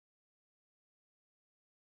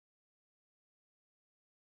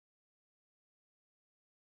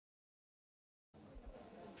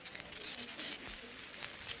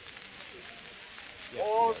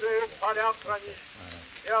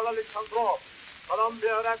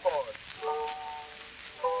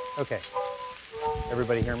Okay.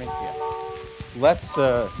 Everybody hear me? Yeah. Let's,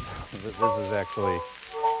 this is actually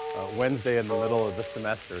Wednesday in the middle of the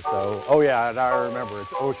semester, so, oh yeah, and I remember,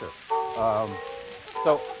 it's Osher.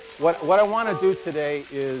 So what I want to do today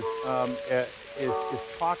is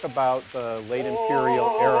talk about the late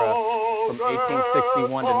imperial era from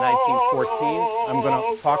 1861 to 1914. I'm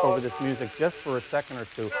going to talk over this music just for a second or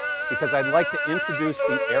two because I'd like to introduce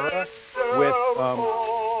the era with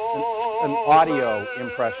an audio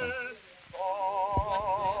impression.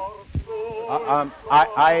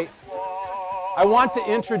 I want to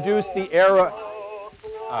introduce the era.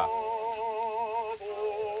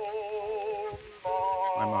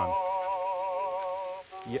 I'm on.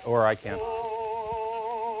 Yeah, or I can't.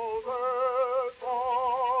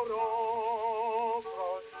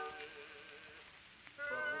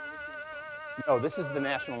 No, this is the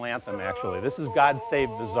national anthem, actually. This is God Save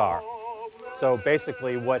the Tsar. So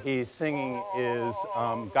basically what he's singing is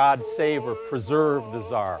God save or preserve the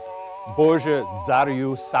Tsar. Боже,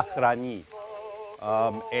 царю сохрани.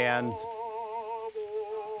 And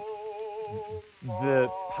the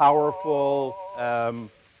powerful,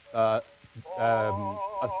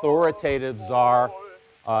 authoritative Tsar,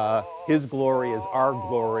 his glory is our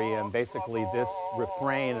glory, and basically this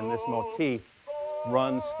refrain and this motif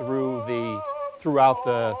runs throughout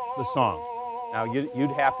the song. Now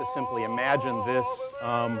you'd have to simply imagine this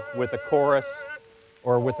with a chorus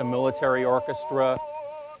or with a military orchestra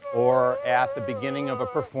or at the beginning of a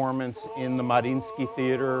performance in the Mariinsky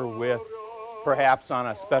Theater with perhaps on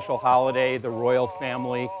a special holiday the royal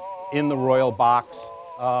family in the royal box.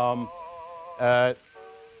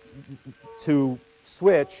 To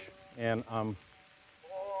switch, and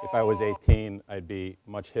if I was 18, I'd be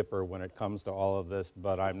much hipper when it comes to all of this,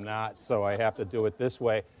 but I'm not, so I have to do it this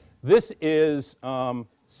way. This is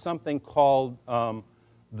something called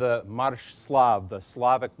the Marsh Slav, the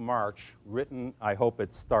Slavic March, written, I hope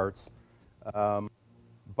it starts,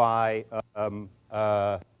 by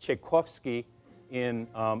Tchaikovsky in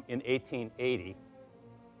 1880.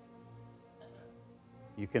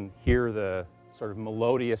 You can hear the sort of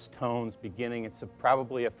melodious tones beginning. It's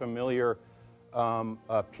probably a familiar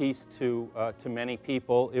piece to many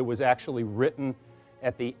people. It was actually written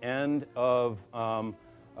at the end of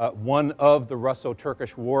one of the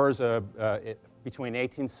Russo-Turkish Wars between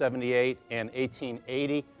 1878 and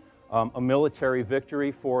 1880, a military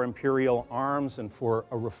victory for imperial arms and for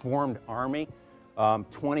a reformed army.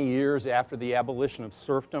 20 years after the abolition of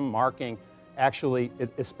serfdom, marking actually,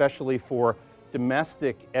 especially for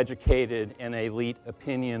domestic educated and elite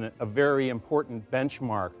opinion, a very important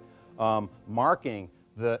benchmark, marking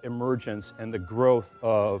the emergence and the growth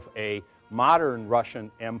of a modern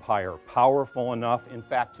Russian empire, powerful enough, in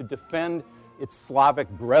fact, to defend its Slavic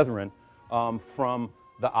brethren from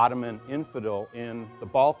the Ottoman infidel in the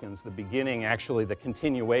Balkans, the beginning, actually, the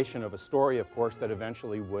continuation of a story, of course, that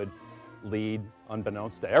eventually would lead,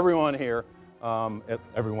 unbeknownst to everyone here, one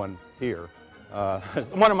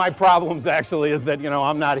of my problems, actually, is that,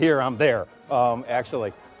 I'm not here, I'm there,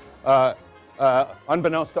 actually.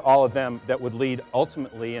 Unbeknownst to all of them, that would lead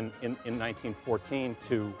ultimately in 1914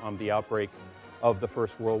 to the outbreak of the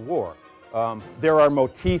First World War. There are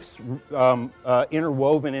motifs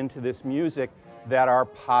interwoven into this music that are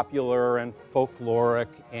popular and folkloric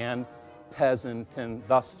and peasant and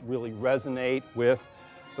thus really resonate with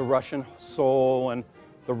the Russian soul and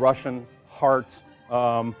the Russian heart.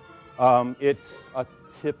 It's a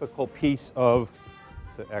typical piece of,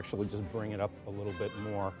 to actually just bring it up a little bit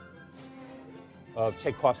more, of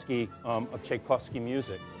Tchaikovsky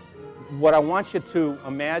music. What I want you to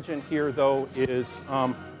imagine here, though, is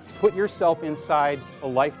put yourself inside a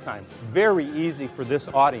lifetime. Very easy for this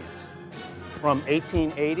audience. From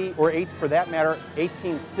 1880, or for that matter,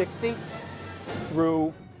 1860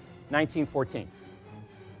 through 1914.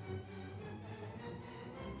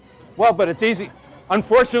 Well, but it's easy.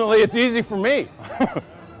 Unfortunately, it's easy for me.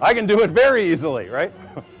 I can do it very easily, right?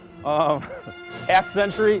 Half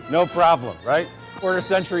century, no problem, right? Quarter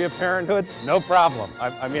century of parenthood, no problem.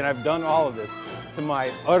 I mean, I've done all of this to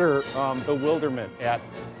my utter bewilderment at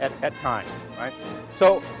times, right?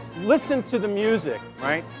 So listen to the music,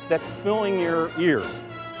 right, that's filling your ears.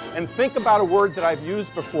 And think about a word that I've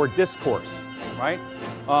used before, discourse, right?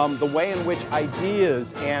 The way in which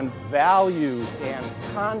ideas and values and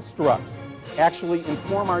constructs actually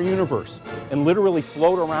inform our universe and literally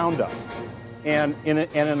float around us. And in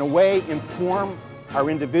a way inform our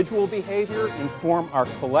individual behavior, inform our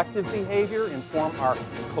collective behavior, inform our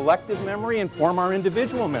collective memory, inform our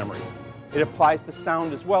individual memory. It applies to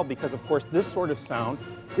sound as well because, of course, this sort of sound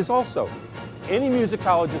is also, any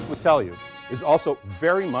musicologist would tell you, is also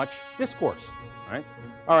very much discourse, right?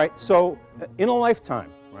 All right, so in a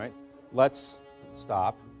lifetime, right, let's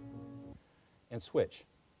stop and switch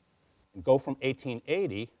and go from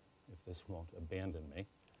 1880, if this won't abandon me,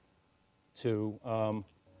 to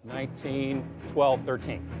 1912,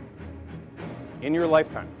 13, in your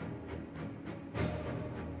lifetime.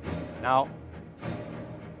 Now,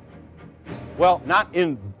 well, not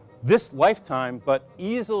in this lifetime, but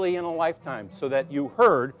easily in a lifetime, so that you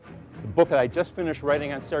heard the book that I just finished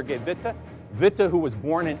writing on Sergei Witte. Witte, who was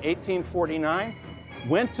born in 1849,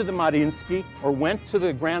 went to the Mariinsky, or went to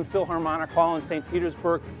the Grand Philharmonic Hall in St.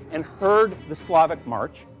 Petersburg and heard the Slavic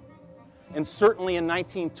March. And certainly in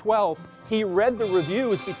 1912, he read the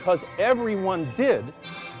reviews, because everyone did,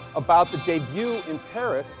 about the debut in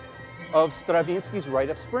Paris of Stravinsky's Rite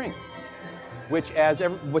of Spring, which as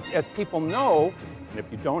people know, and if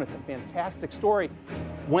you don't, it's a fantastic story.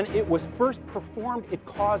 When it was first performed, it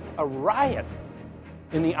caused a riot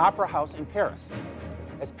in the Opera House in Paris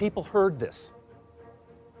as people heard this.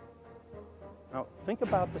 Now, think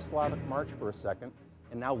about the Slavic March for a second,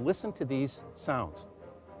 and now listen to these sounds.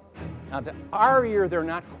 Now, to our ear, they're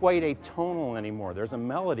not quite atonal anymore. There's a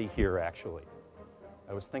melody here, actually.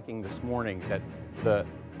 I was thinking this morning that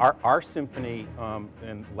our symphony,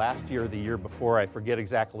 and last year, the year before, I forget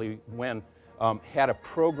exactly when, had a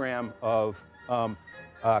program of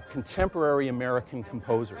contemporary American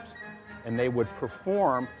composers. And they would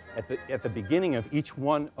perform, at the beginning of each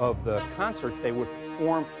one of the concerts, they would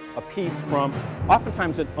perform a piece from,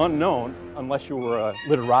 oftentimes an unknown, unless you were a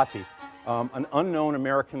literati, an unknown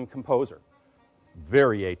American composer.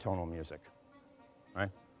 Very atonal music, right?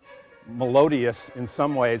 Melodious in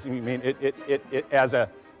some ways. I mean, as a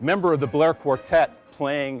member of the Blair Quartet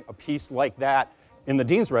playing a piece like that in the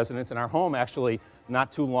Dean's residence in our home, actually,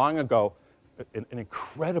 not too long ago, an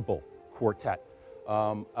incredible quartet,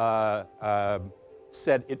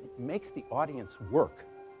 said it makes the audience work.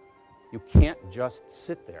 You can't just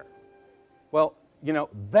sit there. Well, you know,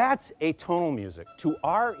 that's atonal music. To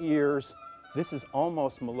our ears, this is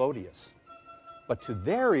almost melodious. But to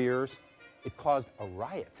their ears, it caused a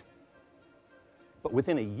riot. But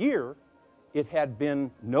within a year, it had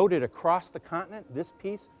been noted across the continent, this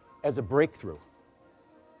piece, as a breakthrough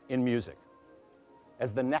in music,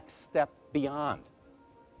 as the next step beyond,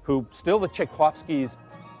 who still the Tchaikovskys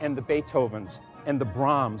and the Beethovens and the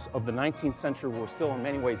Brahms of the 19th century were still in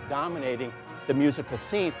many ways dominating the musical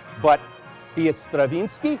scene, but be it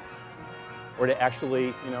Stravinsky, or to actually,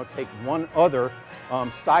 you know, take one other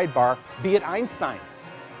sidebar, be it Einstein,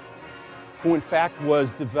 who in fact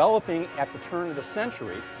was developing at the turn of the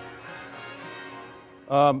century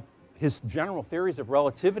his general theories of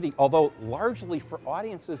relativity, although largely for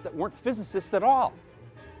audiences that weren't physicists at all,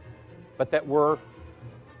 but that were,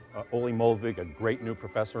 Ole Molvig, a great new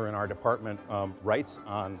professor in our department, writes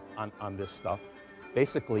on this stuff.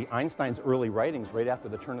 Basically, Einstein's early writings right after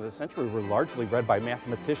the turn of the century were largely read by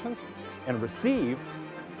mathematicians and received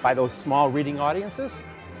by those small reading audiences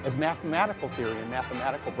as mathematical theory and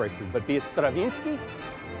mathematical breakthrough. But be it Stravinsky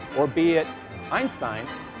or be it Einstein,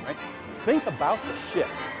 right, think about the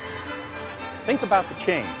shift. Think about the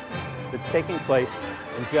change that's taking place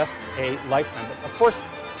in just a lifetime. But of course,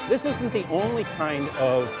 this isn't the only kind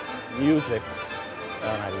of music,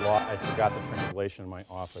 and I forgot the translation in my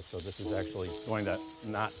office, so this is actually going to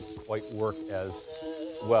not quite work as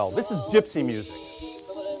well. This is gypsy music.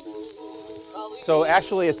 So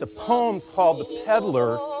actually, it's a poem called The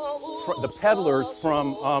Peddlers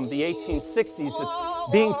from the 1860s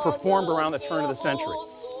that's being performed around the turn of the century.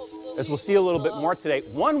 As we'll see a little bit more today,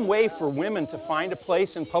 one way for women to find a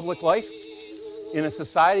place in public life in a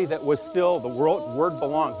society that was still, the word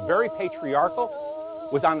belongs, very patriarchal,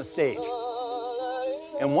 was on the stage.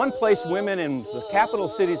 And one place women in the capital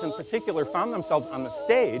cities in particular found themselves on the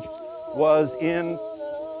stage was in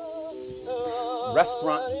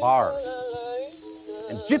restaurant bars.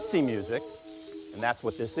 And gypsy music, and that's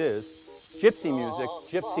what this is, gypsy music,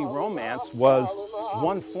 gypsy romance was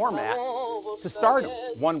one format to stardom,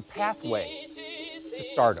 one pathway to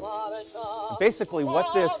stardom. And basically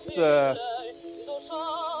what this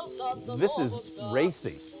is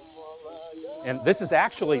racy. And this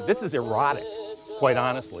is erotic, quite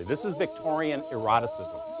honestly. This is Victorian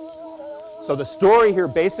eroticism. So the story here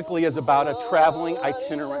basically is about a traveling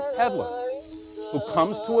itinerant peddler who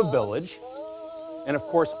comes to a village, and of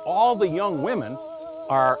course all the young women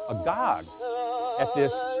are agog at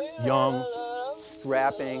this young,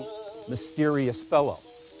 strapping, mysterious fellow.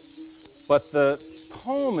 But the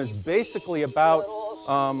poem is basically about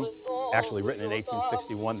actually written in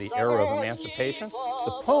 1861, the era of emancipation.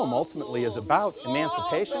 The poem ultimately is about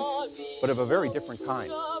emancipation, but of a very different kind,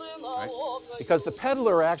 right? Because the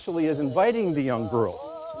peddler actually is inviting the young girl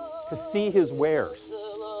to see his wares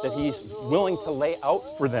that he's willing to lay out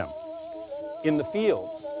for them in the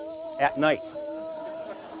fields at night.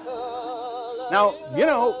 Now, you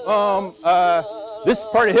know, this is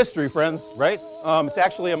part of history, friends, right? It's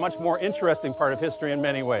actually a much more interesting part of history in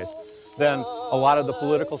many ways than a lot of the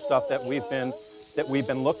political stuff that we've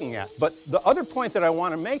been looking at. But the other point that I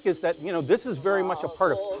want to make is that, you know, this is very much a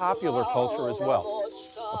part of popular culture as well.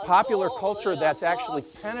 A popular culture that's actually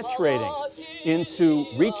penetrating into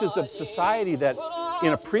reaches of society that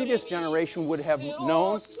in a previous generation would have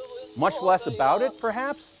known much less about it,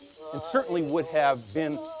 perhaps, and certainly would have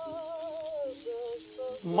been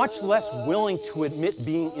much less willing to admit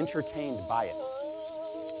being entertained by it.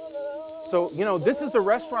 So, you know, this is a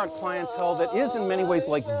restaurant clientele that is in many ways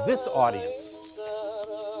like this audience,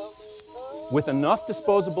 with enough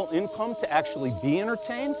disposable income to actually be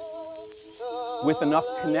entertained, with enough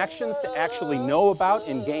connections to actually know about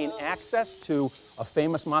and gain access to a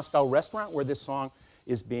famous Moscow restaurant where this song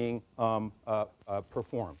is being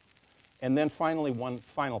performed. And then finally, one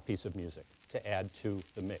final piece of music to add to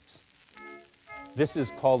the mix. This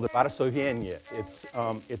is called the Varsovenie.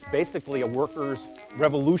 It's basically a workers'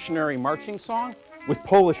 revolutionary marching song with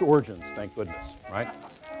Polish origins, thank goodness, right?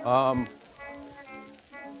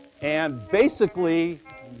 And basically,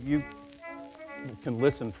 you can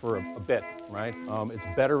listen for a bit, right? It's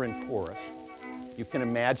better in chorus. You can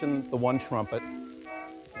imagine the one trumpet,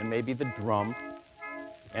 and maybe the drum,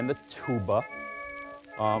 and the tuba,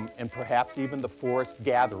 and perhaps even the forest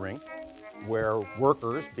gathering, where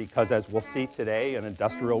workers, because as we'll see today, an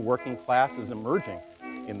industrial working class is emerging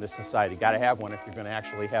in this society. Got to have one if you're going to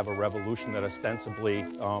actually have a revolution that ostensibly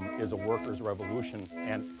is a workers' revolution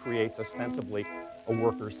and creates ostensibly a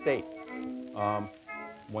worker state.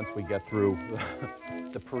 Once we get through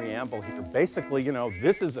the preamble here, basically, you know,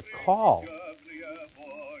 this is a call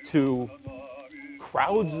to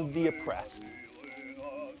crowds of the oppressed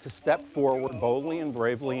to step forward boldly and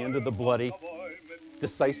bravely into the bloody,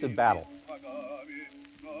 decisive battle.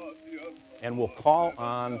 And we'll call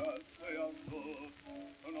on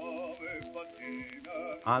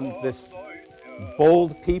this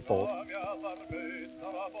bold people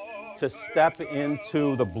to step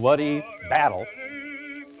into the bloody battle.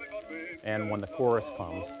 And when the chorus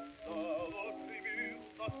comes,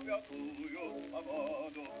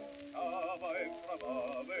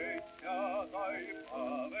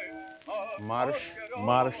 Marsh,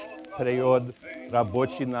 marsh, вперед,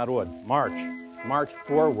 рабочий народ. March, march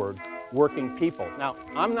forward, working people. Now,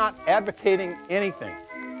 I'm not advocating anything.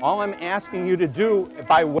 All I'm asking you to do,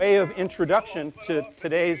 by way of introduction to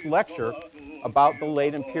today's lecture about the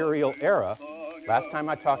late imperial era, last time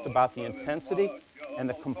I talked about the intensity and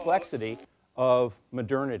the complexity of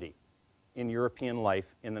modernity in European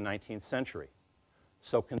life in the 19th century.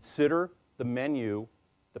 So consider the menu,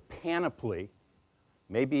 the panoply,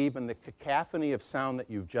 maybe even the cacophony of sound that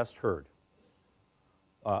you've just heard.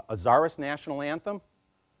 A Tsarist national anthem,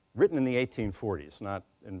 written in the 1840s, not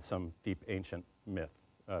in some deep ancient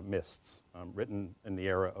mists, written in the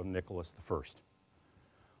era of Nicholas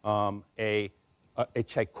I. A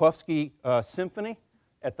Tchaikovsky symphony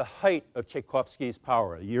at the height of Tchaikovsky's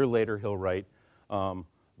power. A year later, he'll write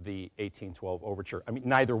the 1812 overture. I mean,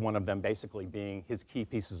 neither one of them basically being his key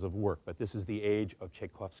pieces of work, but this is the age of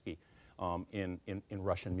Tchaikovsky in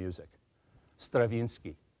Russian music.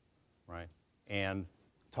 Stravinsky, right? And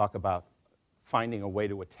talk about finding a way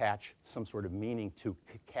to attach some sort of meaning to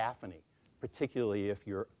cacophony, particularly if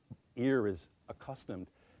your ear is accustomed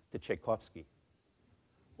to Tchaikovsky,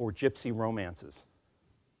 or gypsy romances,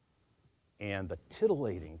 and the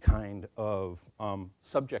titillating kind of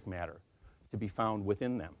subject matter to be found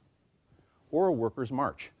within them, or a workers'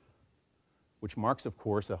 march, which marks, of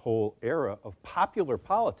course, a whole era of popular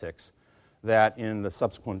politics that in the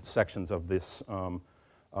subsequent sections of this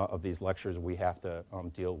of these lectures we have to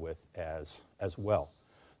deal with as well.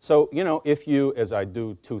 So, you know, if you, as I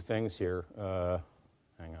do two things here,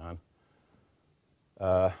 hang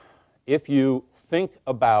on. If you think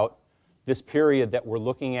about this period that we're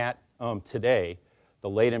looking at today, the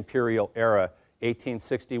late imperial era,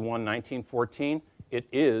 1861, 1914, it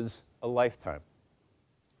is a lifetime.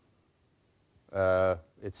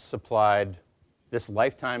 It's supplied, this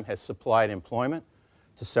lifetime has supplied employment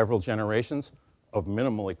to several generations of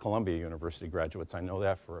minimally Columbia University graduates. I know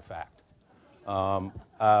that for a fact.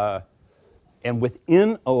 And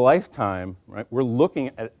within a lifetime, right, we're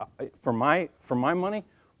looking at, for my money,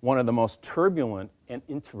 one of the most turbulent and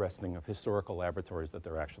interesting of historical laboratories that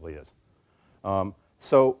there actually is.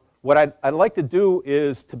 So what I'd like to do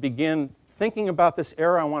is to begin thinking about this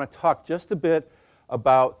era. I want to talk just a bit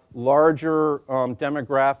about larger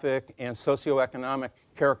demographic and socioeconomic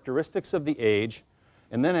characteristics of the age,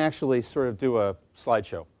 and then actually sort of do a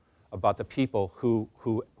slideshow about the people who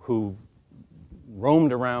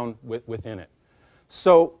roamed around within it.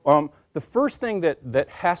 So the first thing that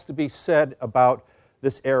has to be said about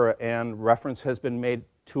this era, and reference has been made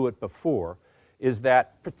to it before, is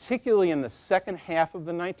that particularly in the second half of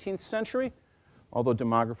the 19th century, although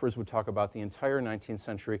demographers would talk about the entire 19th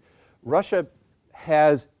century, Russia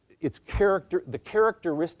has the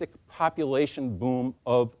characteristic population boom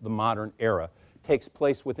of the modern era takes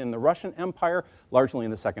place within the Russian Empire, largely in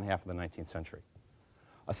the second half of the 19th century.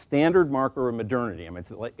 A standard marker of modernity, I mean, it's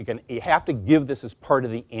like, again, you have to give this as part of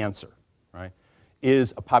the answer, right,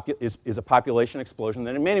 is a population explosion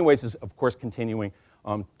that in many ways is, of course, continuing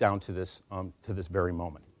down to this very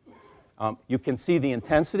moment. You can see the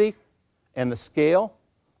intensity and the scale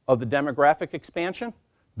of the demographic expansion.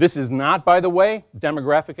 This is not, by the way,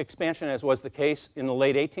 demographic expansion as was the case in the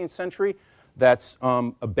late 18th century. That's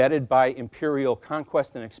abetted by imperial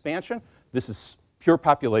conquest and expansion. This is pure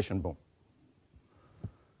population boom.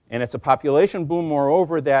 And it's a population boom,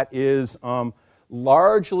 moreover, that is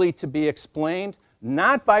largely to be explained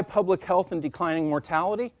not by public health and declining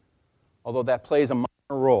mortality, although that plays a minor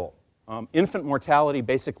role. Infant mortality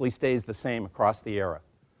basically stays the same across the era.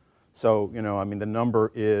 So, you know, I mean, the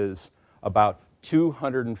number is about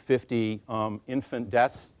 250 infant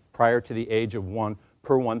deaths prior to the age of 1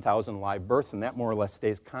 per 1,000 live births, and that more or less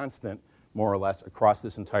stays constant, more or less, across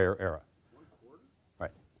this entire era. 1/4?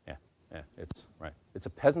 Right, yeah, it's, right. It's a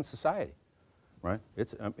peasant society, right?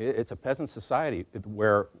 It's a peasant society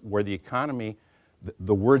where the economy,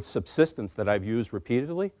 the word subsistence that I've used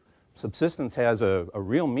repeatedly, subsistence has a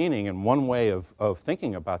real meaning, and one way of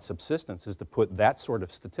thinking about subsistence is to put that sort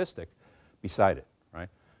of statistic beside it, right?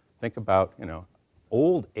 Think about, you know,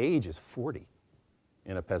 old age is 40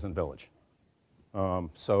 in a peasant village.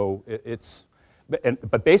 So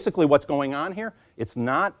but basically what's going on here, it's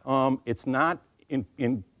not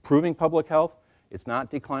improving public health, it's not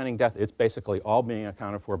declining death, it's basically all being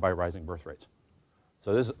accounted for by rising birth rates.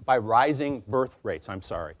 So this is by rising birth rates, I'm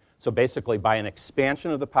sorry. So basically by an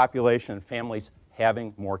expansion of the population and families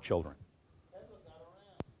having more children.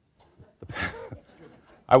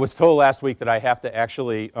 I was told last week that I have to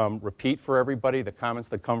actually repeat for everybody the comments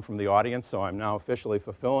that come from the audience, so I'm now officially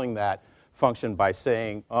fulfilling that function by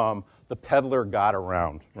saying the peddler got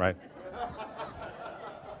around, right?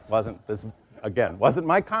 Wasn't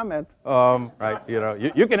my comment, right? You know,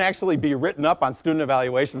 you can actually be written up on student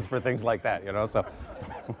evaluations for things like that, you know, so.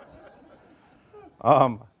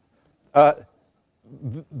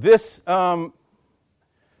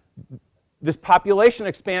 This population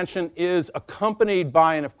expansion is accompanied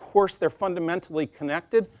by, and of course they're fundamentally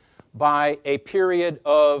connected, by a period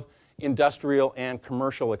of industrial and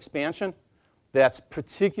commercial expansion that's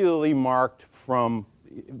particularly marked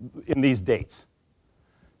in these dates.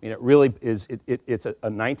 I mean, it really is, it's a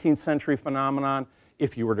 19th century phenomenon.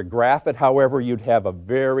 If you were to graph it, however, you'd have a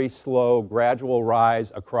very slow, gradual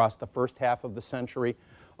rise across the first half of the century,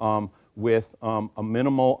 with a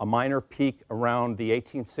minor peak around the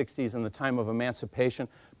 1860s and the time of emancipation,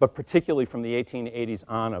 but particularly from the 1880s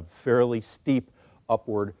on, a fairly steep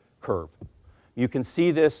upward curve. You can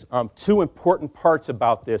see this, two important parts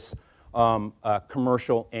about this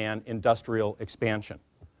commercial and industrial expansion.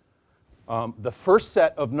 The first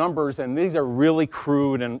set of numbers, and these are really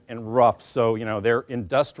crude and rough, so you know, they're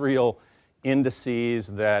industrial indices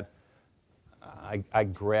that I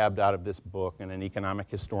grabbed out of this book, and an economic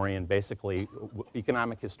historian, basically,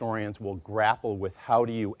 economic historians will grapple with how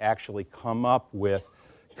do you actually come up with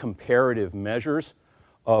comparative measures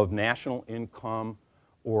of national income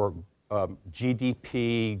or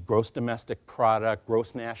GDP, gross domestic product,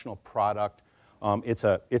 gross national product. It's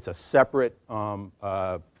a separate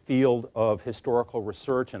field of historical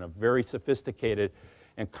research and a very sophisticated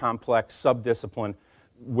and complex subdiscipline,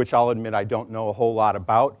 which I'll admit I don't know a whole lot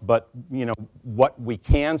about, but you know, what we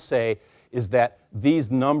can say is that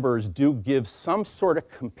these numbers do give some sort of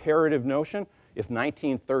comparative notion. If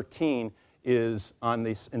 1913 is on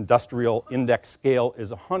this industrial index scale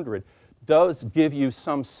is 100, does give you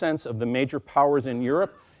some sense of the major powers in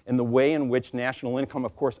Europe and the way in which national income,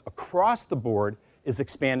 of course, across the board is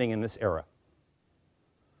expanding in this era.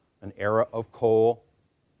 An era of coal,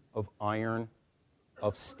 of iron,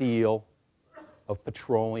 of steel, of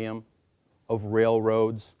petroleum, of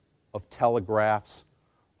railroads, of telegraphs,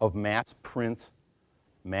 of mass print,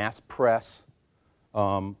 mass press,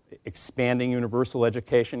 expanding universal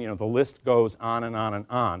education. You know, the list goes on and on and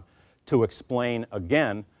on to explain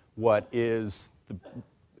again what is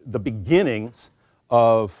the beginnings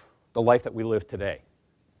of the life that we live today,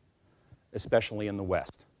 especially in the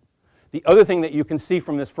West. The other thing that you can see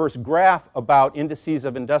from this first graph about indices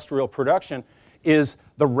of industrial production is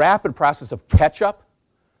the rapid process of catch-up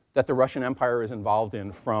that the Russian Empire is involved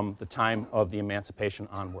in from the time of the emancipation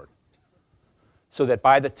onward. So that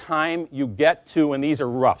by the time you get to, and these are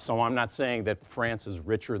rough, so I'm not saying that France is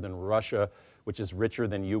richer than Russia, which is richer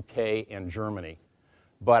than UK and Germany,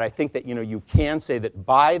 but I think that, you know, you can say that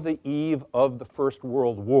by the eve of the First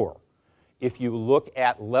World War, if you look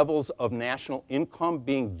at levels of national income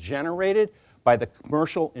being generated by the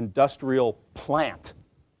commercial industrial plant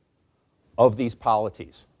of these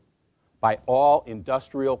polities, by all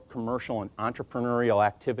industrial, commercial, and entrepreneurial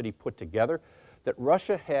activity put together, that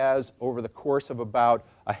Russia has, over the course of about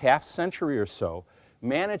a half century or so,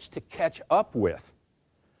 managed to catch up with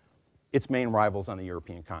its main rivals on the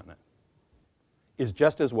European continent, is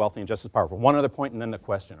just as wealthy and just as powerful. One other point and then the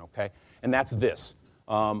question, okay? And that's this.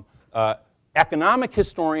 Economic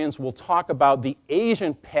historians will talk about the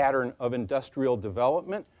Asian pattern of industrial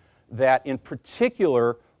development, that in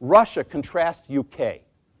particular Russia contrasts UK.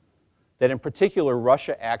 That in particular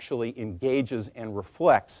Russia actually engages and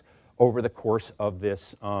reflects over the course of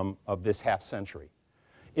this half century.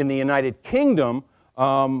 In the United Kingdom,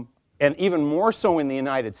 and even more so in the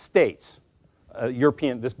United States,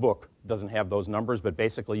 this book doesn't have those numbers, but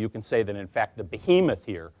basically you can say that in fact the behemoth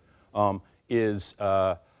here is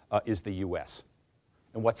the US.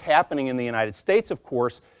 And what's happening in the United States, of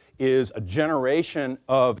course, is a generation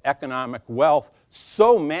of economic wealth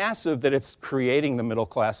so massive that it's creating the middle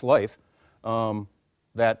class life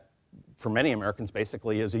that for many Americans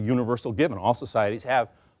basically is a universal given. All societies have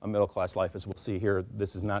a middle class life. As we'll see here,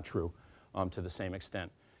 this is not true to the same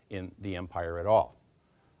extent in the empire at all.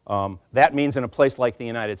 That means in a place like the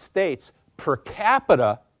United States, per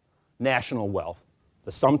capita national wealth,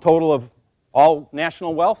 the sum total of all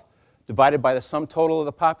national wealth divided by the sum total of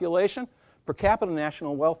the population, per capita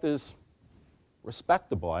national wealth is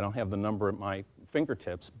respectable. I don't have the number at my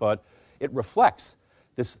fingertips, but it reflects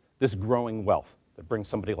this growing wealth that brings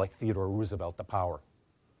somebody like Theodore Roosevelt to power,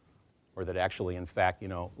 or that actually, in fact, you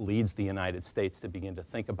know, leads the United States to begin to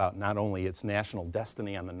think about not only its national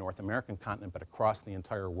destiny on the North American continent, but across the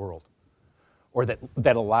entire world, or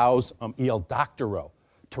that allows E.L. Doctorow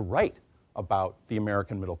to write about the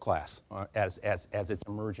American middle class as it's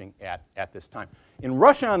emerging at this time. In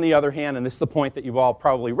Russia, on the other hand, and this is the point that you've all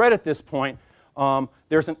probably read at this point,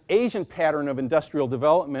 there's an Asian pattern of industrial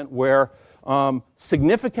development where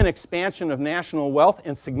significant expansion of national wealth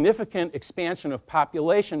and significant expansion of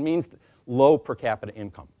population means low per capita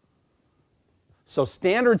income. So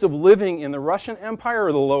standards of living in the Russian Empire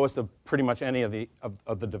are the lowest of pretty much any of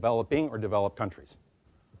the developing or developed countries.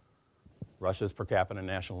 Russia's per capita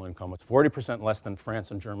national income was 40% less than France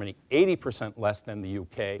and Germany, 80% less than the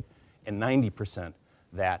UK, and 90%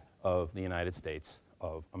 that of the United States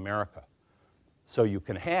of America. So you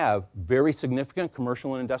can have very significant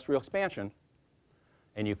commercial and industrial expansion,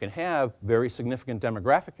 and you can have very significant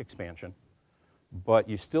demographic expansion, but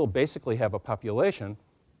you still basically have a population,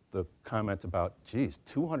 the comment about, geez,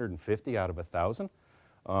 250 out of 1,000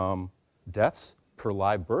 deaths per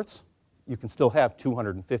live births. You can still have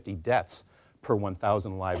 250 deaths per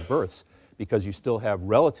 1,000 live births because you still have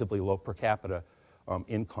relatively low per capita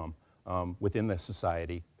income within the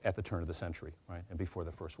society at the turn of the century, right, and before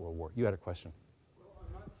the First World War. You had a question.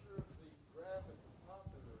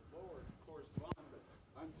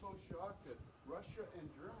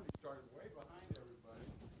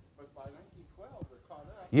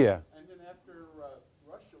 Yeah. And then after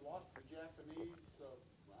Russia lost the Japanese,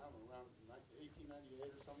 I don't know, around 1898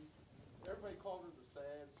 or something, everybody called it the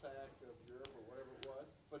sad sack of Europe or whatever it was.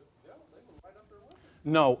 But yeah, they were right up there with it.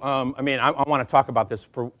 No, I mean, I want to talk about this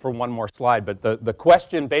for one more slide, but the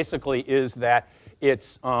question basically is that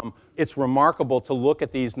it's remarkable to look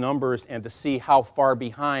at these numbers and to see how far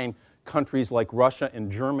behind countries like Russia and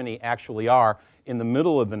Germany actually are in the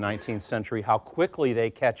middle of the 19th century, how quickly they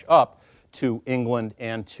catch up to England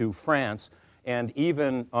and to France. And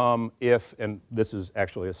even if, and this is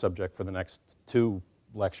actually a subject for the next 2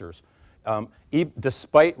 lectures,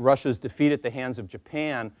 despite Russia's defeat at the hands of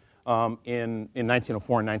Japan in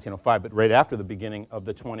 1904 and 1905, but right after the beginning of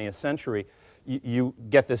the 20th century, you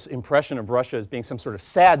get this impression of Russia as being some sort of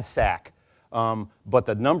sad sack, but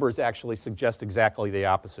the numbers actually suggest exactly the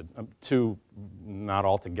opposite. 2 not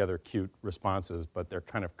altogether cute responses, but they're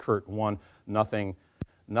kind of curt. One, nothing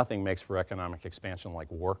makes for economic expansion like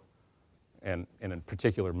war. and in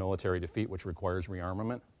particular military defeat, which requires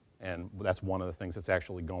rearmament. And that's one of the things that's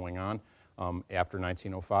actually going on after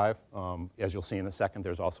 1905. As you'll see in a second,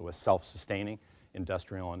 there's also a self-sustaining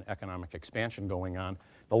industrial and economic expansion going on.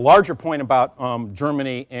 The larger point about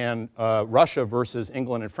Germany and Russia versus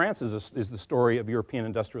England and France is the story of European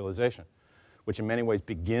industrialization, which in many ways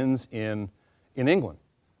begins in England.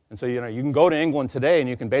 And so, you can go to England today and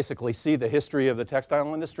you can basically see the history of the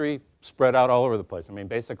textile industry spread out all over the place. I mean,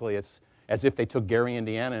 basically it's as if they took Gary,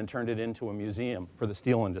 Indiana and turned it into a museum for the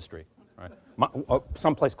steel industry, right?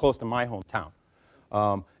 Someplace close to my hometown.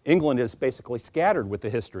 England is basically scattered with the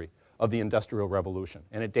history of the Industrial Revolution,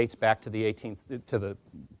 and it dates back to the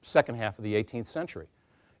second half of the 18th century.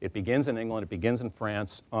 It begins in England, it begins in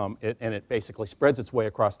France, and it basically spreads its way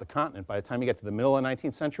across the continent. By the time you get to the middle of the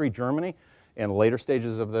 19th century, Germany, and later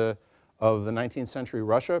stages of the 19th century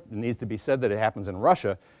Russia, it needs to be said that it happens in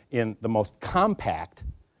Russia in the most compact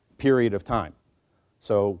period of time.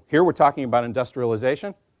 So here we're talking about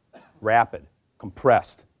industrialization, rapid,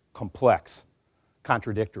 compressed, complex,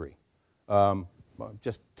 contradictory.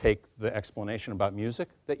 Just take the explanation about music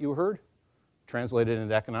that you heard, translate it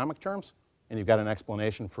into economic terms, and you've got an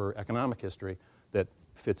explanation for economic history that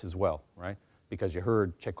fits as well, right? Because you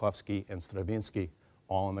heard Tchaikovsky and Stravinsky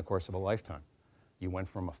all in the course of a lifetime. You went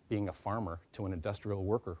from being a farmer to an industrial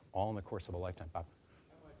worker all in the course of a lifetime. Bob?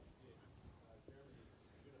 How much did Germany's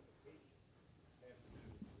unification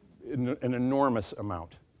have to do? An enormous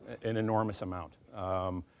amount,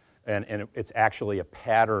 and it's actually a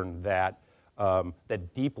pattern that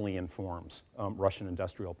deeply informs Russian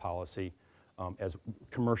industrial policy, as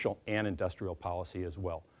commercial and industrial policy as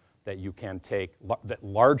well. That you can take, that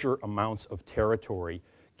larger amounts of territory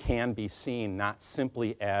can be seen not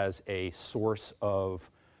simply as a source of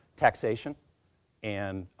taxation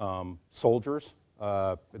and soldiers,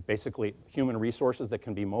 basically human resources that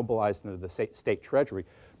can be mobilized into the state treasury,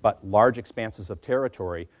 but large expanses of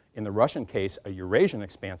territory. In the Russian case, a Eurasian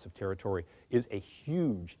expanse of territory is a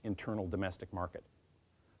huge internal domestic market,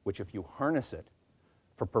 which if you harness it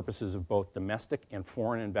for purposes of both domestic and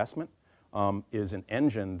foreign investment, is an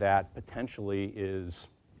engine that potentially is,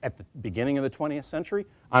 at the beginning of the 20th century,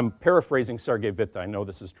 I'm paraphrasing Sergei Witta, I know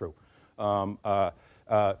this is true,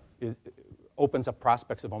 it opens up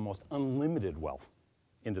prospects of almost unlimited wealth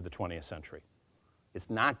into the 20th century. It's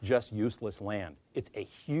not just useless land. It's a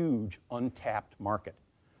huge untapped market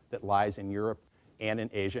that lies in Europe and in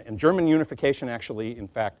Asia. And German unification actually, in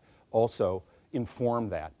fact, also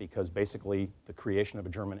informed that, because basically the creation of a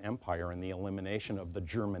German empire and the elimination of the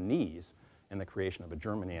Germanese and the creation of a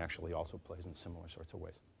Germany actually also plays in similar sorts of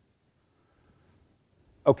ways.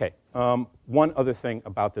 Okay, one other thing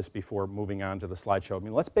about this before moving on to the slideshow. I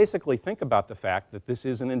mean, let's basically think about the fact that this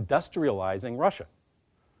is an industrializing Russia.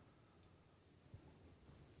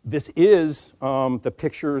 This is, the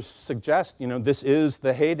pictures suggest, this is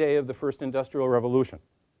the heyday of the first industrial revolution.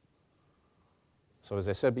 So as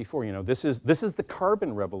I said before, this is the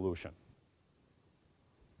carbon revolution.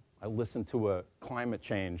 I listened to a climate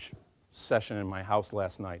change session in my house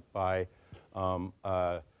last night by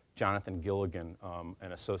Jonathan Gilligan,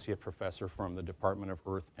 an associate professor from the Department of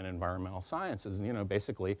Earth and Environmental Sciences. And,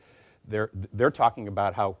 basically, they're talking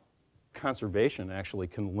about how conservation actually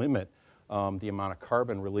can limit the amount of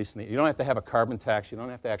carbon released. You don't have to have a carbon tax. You don't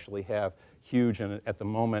have to actually have huge, and at the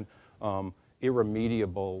moment,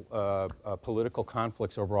 irremediable political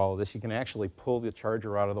conflicts over all of this. You can actually pull the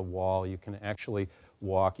charger out of the wall. You can actually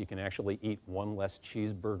walk. You can actually eat one less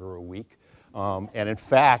cheeseburger a week. And in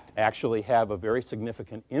fact, actually have a very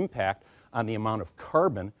significant impact on the amount of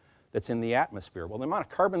carbon that's in the atmosphere. Well, the amount of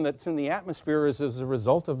carbon that's in the atmosphere is as a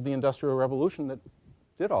result of the Industrial Revolution that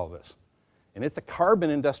did all this. And it's a carbon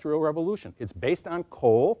industrial revolution. It's based on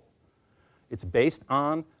coal. It's based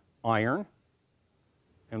on iron.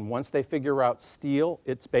 And once they figure out steel,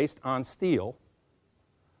 it's based on steel.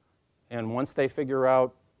 And once they figure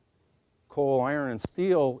out coal, iron, and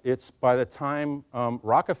steel, it's by the time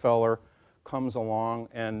Rockefeller comes along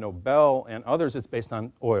and Nobel and others, it's based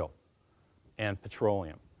on oil and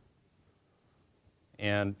petroleum.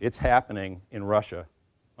 And it's happening in Russia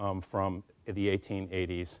from the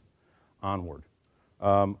 1880s onward.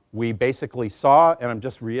 We basically saw, and I'm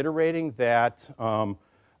just reiterating, that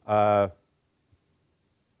the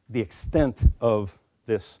extent of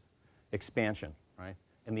this expansion, right,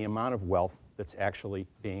 and the amount of wealth that's actually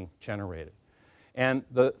being generated. And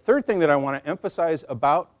the third thing that I want to emphasize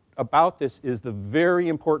about this is the very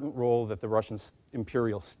important role that the Russian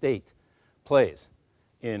imperial state plays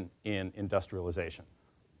in industrialization,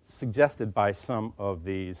 suggested by some of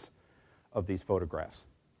these photographs.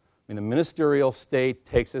 I mean, the ministerial state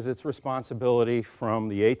takes as its responsibility from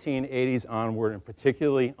the 1880s onward, and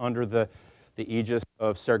particularly under the aegis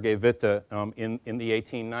of Sergei Witte in the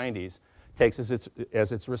 1890s, takes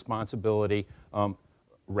as its responsibility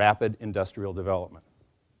rapid industrial development.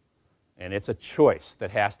 And it's a choice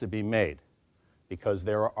that has to be made, because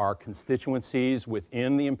there are constituencies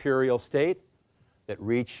within the imperial state that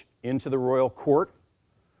reach into the royal court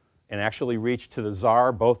and actually reach to the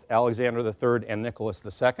Tsar, both Alexander III and Nicholas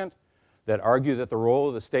II, that argue that the role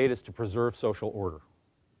of the state is to preserve social order.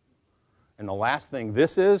 And the last thing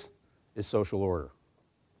this is social order.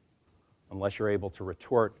 Unless you're able to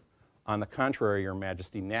retort, on the contrary, Your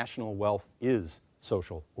Majesty, national wealth is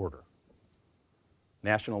social order.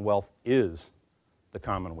 National wealth is the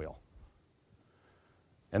commonweal.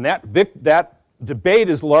 And that debate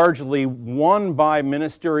is largely won by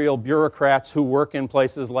ministerial bureaucrats who work in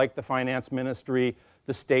places like the finance ministry,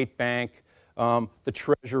 the state bank, the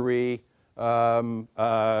treasury,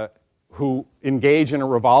 who engage in a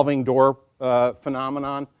revolving door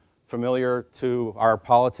phenomenon, familiar to our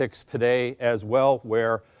politics today as well,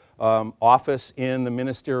 where office in the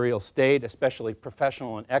ministerial state, especially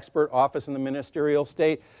professional and expert office in the ministerial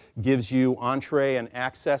state, gives you entree and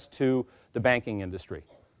access to the banking industry,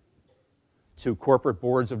 to corporate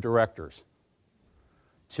boards of directors,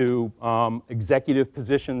 to executive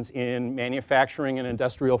positions in manufacturing and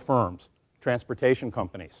industrial firms, transportation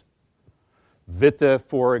companies. Witte,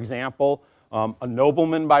 for example, a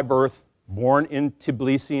nobleman by birth, born in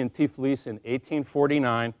Tbilisi in Tiflis in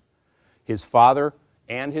 1849. His father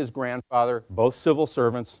and his grandfather, both civil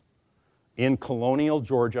servants in colonial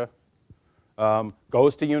Georgia,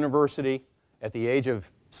 goes to university at the age of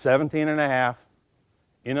 17 and a half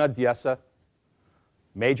in Odessa,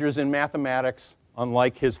 majors in mathematics,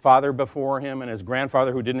 unlike his father before him and his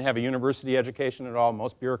grandfather who didn't have a university education at all.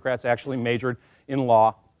 Most bureaucrats actually majored in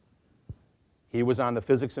law. He was on the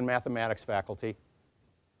physics and mathematics faculty,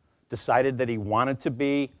 decided that he wanted to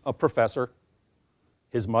be a professor.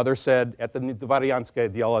 His mother said at the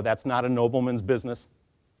Dvorianskaya Delo, that's not a nobleman's business.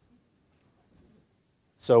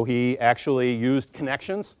 So he actually used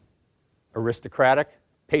connections, aristocratic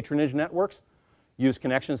patronage networks, used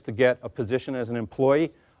connections to get a position as an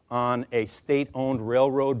employee on a state-owned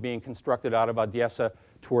railroad being constructed out of Odessa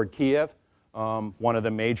toward Kiev, one of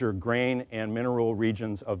the major grain and mineral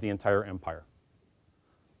regions of the entire empire,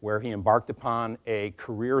 where he embarked upon a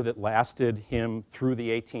career that lasted him through the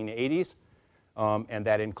 1880s, and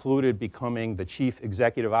that included becoming the chief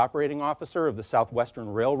executive operating officer of the Southwestern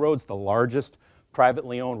Railroads, the largest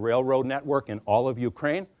privately owned railroad network in all of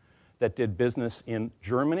Ukraine, that did business in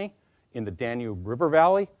Germany, in the Danube River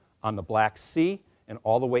Valley, on the Black Sea, and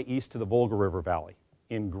all the way east to the Volga River Valley,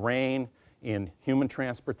 in grain, in human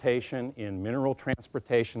transportation, in mineral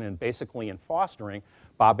transportation, and basically in fostering.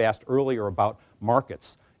 Bob asked earlier about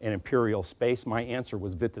markets and imperial space. My answer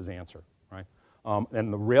was Witte's answer, right?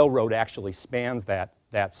 And the railroad actually spans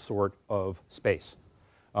that sort of space.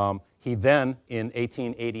 He then, in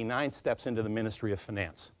 1889, steps into the Ministry of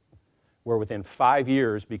Finance, where within 5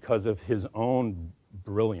 years, because of his own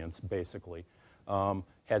brilliance, basically,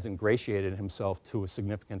 has ingratiated himself to a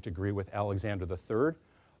significant degree with Alexander III,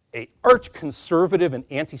 an arch-conservative and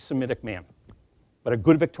anti-Semitic man, but a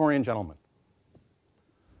good Victorian gentleman,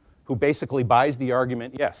 who basically buys the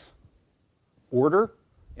argument, yes, order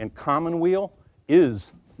and commonweal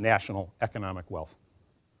is national economic wealth.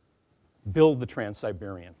 Build the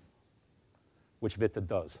Trans-Siberian, which Witte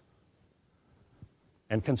does,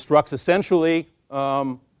 and constructs essentially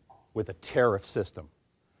with a tariff system,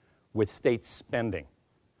 with state spending,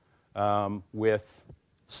 with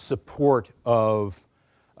support of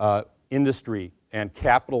industry and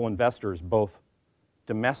capital investors, both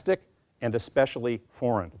domestic and especially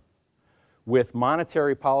foreign, with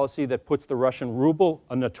monetary policy that puts the Russian ruble,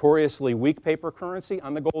 a notoriously weak paper currency,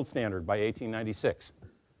 on the gold standard by 1896,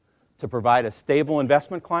 to provide a stable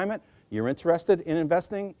investment climate. You're interested in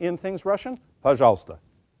investing in things Russian? Пожалуйста.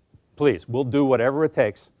 Please, we'll do whatever it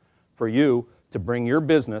takes for you to bring your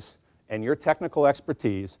business and your technical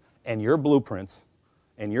expertise and your blueprints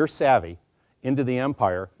and your savvy into the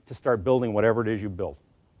empire to start building whatever it is you build.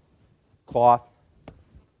 Cloth,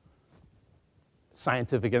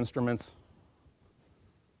 scientific instruments,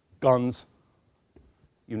 guns,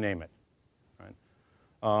 you name it.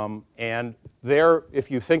 Right? And there,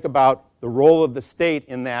 if you think about the role of the state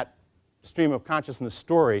in that stream of consciousness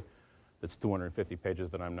story, that's 250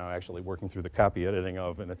 pages that I'm now actually working through the copy editing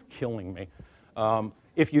of, and it's killing me.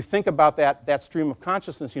 If you think about that stream of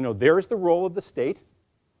consciousness, you know, there's the role of the state.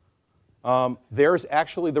 There's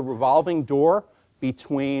actually the revolving door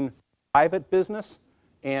between private business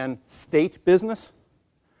and state business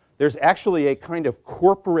There's actually a kind of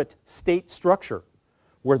corporate state structure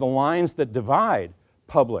where the lines that divide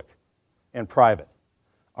public and private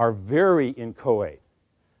are very inchoate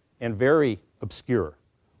and very obscure,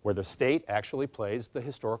 where the state actually plays the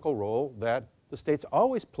historical role that the state's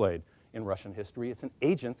always played in Russian history. It's an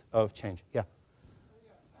agent of change. Yeah?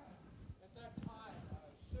 At that time, I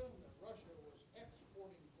assume that Russia was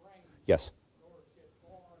exporting grain Yes. in order to get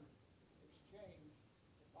foreign exchange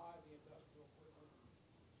to buy the industrial equipment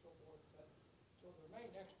and so forth. So their main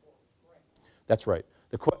export was grain. That's right.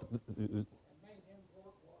 The And main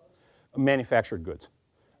import was? manufactured goods.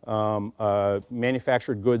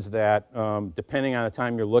 Manufactured goods that, depending on the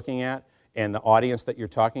time you're looking at and the audience that you're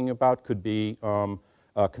talking about, could be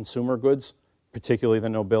consumer goods, particularly the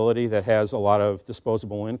nobility that has a lot of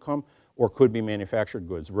disposable income, or could be manufactured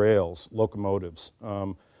goods, rails, locomotives.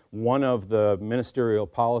 One of the ministerial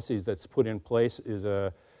policies that's put in place is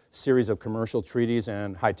a series of commercial treaties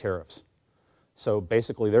and high tariffs. So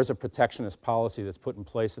basically, there's a protectionist policy that's put in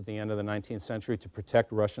place at the end of the 19th century to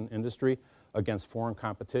protect Russian industry against foreign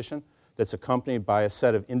competition, that's accompanied by a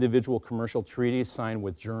set of individual commercial treaties signed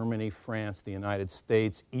with Germany, France, the United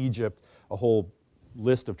States, Egypt, a whole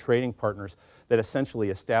list of trading partners that essentially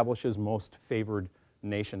establishes most favored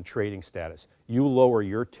nation trading status. You lower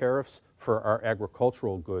your tariffs for our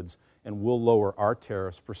agricultural goods, and we'll lower our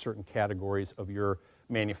tariffs for certain categories of your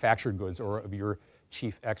manufactured goods or of your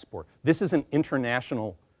chief export. This is an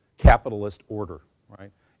international capitalist order,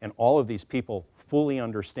 right? And all of these people fully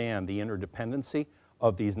understand the interdependency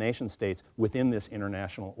of these nation states within this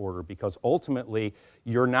international order, because ultimately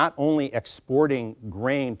you're not only exporting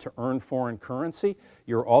grain to earn foreign currency,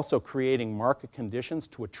 you're also creating market conditions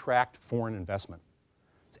to attract foreign investment.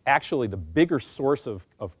 It's actually the bigger source of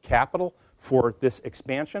capital for this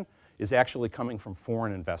expansion is actually coming from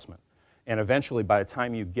foreign investment. And eventually, by the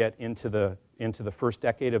time you get into the first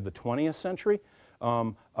decade of the 20th century,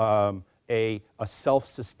 a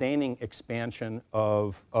self-sustaining expansion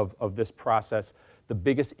of this process, the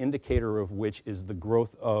biggest indicator of which is the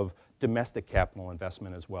growth of domestic capital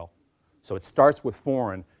investment as well. So it starts with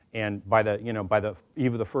foreign, and by the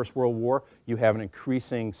eve of the First World War, you have an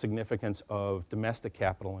increasing significance of domestic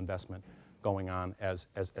capital investment going on as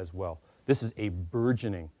well. This is a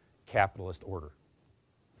burgeoning capitalist order.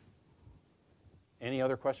 Any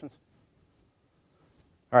other questions?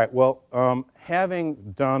 All right, well,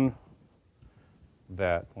 having done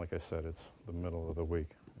that, like I said, it's the middle of the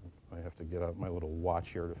week. I have to get out my little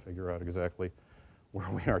watch here to figure out exactly where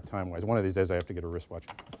we are time-wise. One of these days I have to get a wristwatch.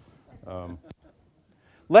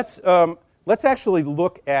 Let's actually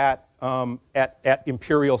look at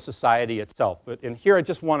imperial society itself. And here I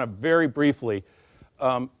just want to very briefly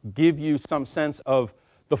give you some sense of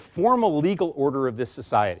the formal legal order of this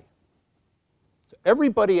society. So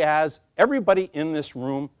everybody in this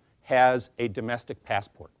room has a domestic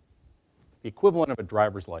passport, the equivalent of a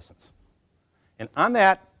driver's license. And on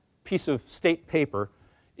that piece of state paper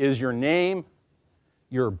is your name,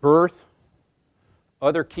 your birth,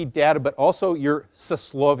 other key data, but also your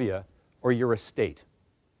soslovia, or your estate.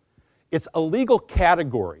 It's a legal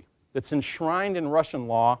category that's enshrined in Russian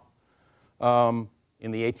law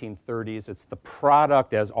in the 1830s. It's the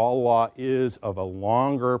product, as all law is, of a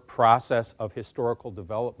longer process of historical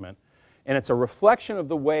development. And it's a reflection of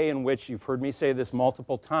the way in which, you've heard me say this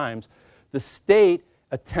multiple times, the state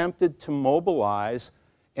attempted to mobilize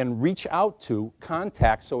and reach out to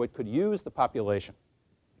contact so it could use the population.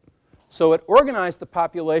 So it organized the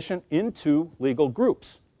population into legal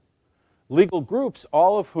groups. Legal groups,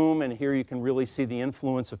 all of whom, and here you can really see the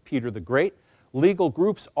influence of Peter the Great, legal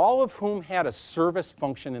groups, all of whom had a service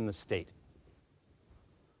function in the state.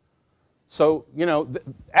 So,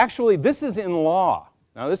 actually this is in law.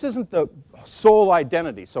 Now this isn't the sole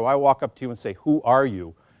identity. So I walk up to you and say, who are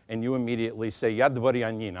you? And you immediately say, "Ya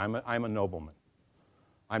dvoryanin," I'm a nobleman.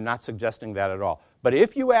 I'm not suggesting that at all. But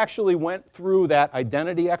if you actually went through that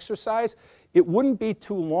identity exercise, it wouldn't be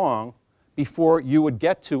too long before you would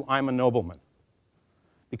get to "I'm a nobleman,"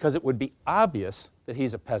 because it would be obvious that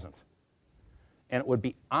he's a peasant. And it would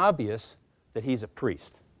be obvious that he's a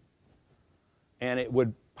priest. And it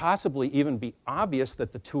would possibly even be obvious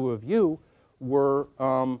that the two of you were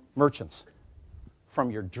merchants,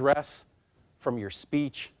 from your dress, from your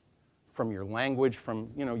speech, from your language, from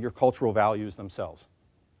your cultural values themselves.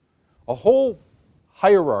 A whole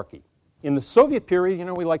hierarchy. In the Soviet period,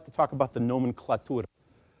 we like to talk about the nomenclatura,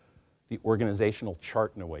 the organizational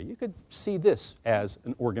chart in a way. You could see this as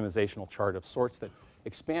an organizational chart of sorts that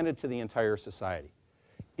expanded to the entire society.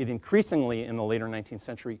 It increasingly, in the later 19th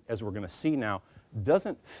century, as we're going to see now,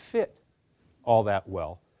 doesn't fit all that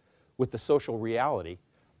well with the social reality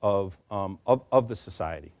of the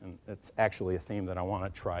society. And that's actually a theme that I want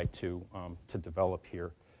to try to develop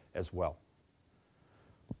here as well.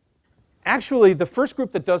 Actually, the first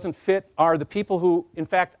group that doesn't fit are the people who, in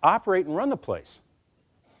fact, operate and run the place,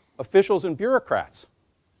 officials and bureaucrats.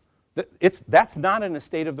 That's not in a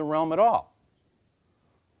state of the realm at all.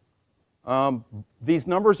 These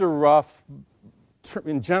numbers are rough.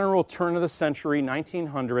 In general, turn of the century,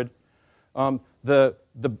 1900, the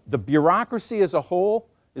bureaucracy as a whole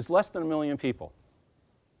is less than 1 million people.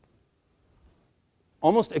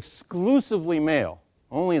 Almost exclusively male.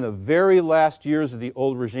 Only in the very last years of the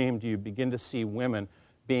old regime do you begin to see women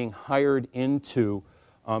being hired into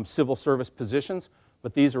civil service positions,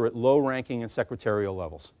 but these are at low-ranking and secretarial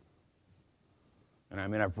levels. And I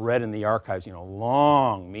mean, I've read in the archives,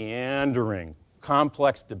 long, meandering,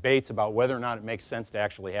 complex debates about whether or not it makes sense to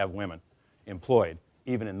actually have women employed,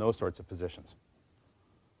 even in those sorts of positions.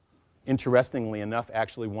 Interestingly enough,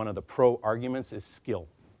 actually, one of the pro-arguments is skill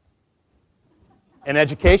and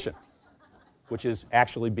education, which is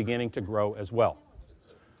actually beginning to grow as well.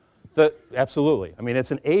 Absolutely. I mean,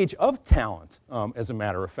 it's an age of talent, as a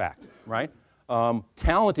matter of fact, right?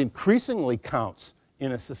 Talent increasingly counts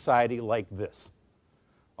in a society like this.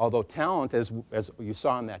 Although talent, as you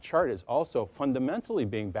saw in that chart, is also fundamentally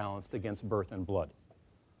being balanced against birth and blood.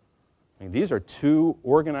 I mean, these are two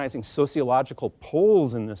organizing sociological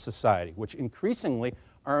poles in this society, which increasingly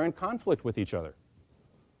are in conflict with each other.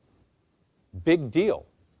 Big deal.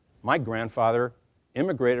 My grandfather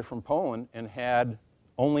immigrated from Poland and had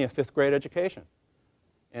only a 5th grade education.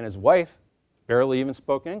 And his wife barely even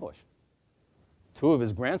spoke English. 2 of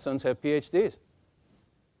his grandsons have PhDs.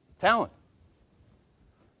 Talent.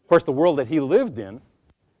 Of course, the world that he lived in,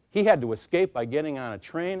 he had to escape by getting on a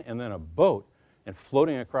train and then a boat and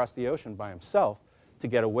floating across the ocean by himself to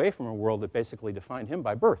get away from a world that basically defined him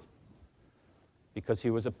by birth. Because he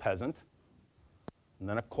was a peasant, and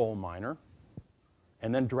then a coal miner,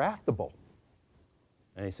 and then draftable.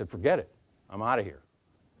 And he said, forget it, I'm out of here.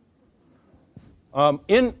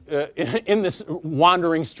 In this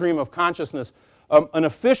wandering stream of consciousness, an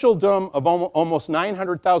officialdom of almost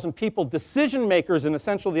 900,000 people, decision makers, and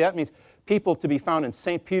essentially that means people to be found in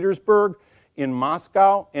St. Petersburg, in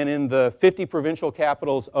Moscow, and in the 50 provincial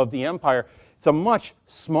capitals of the empire. It's a much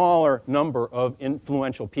smaller number of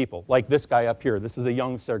influential people, like this guy up here. This is a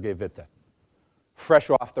young Sergei Witte, fresh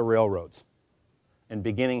off the railroads and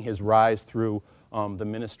beginning his rise through the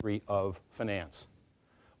Ministry of Finance.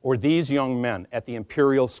 Or these young men at the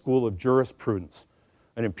Imperial School of Jurisprudence,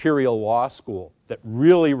 an imperial law school that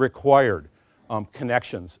really required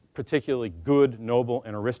connections, particularly good, noble,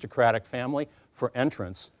 and aristocratic family for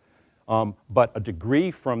entrance. But a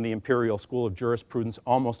degree from the Imperial School of Jurisprudence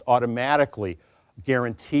almost automatically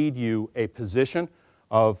guaranteed you a position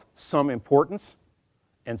of some importance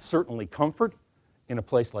and certainly comfort in a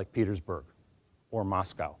place like Petersburg or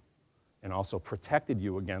Moscow, and also protected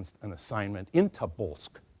you against an assignment in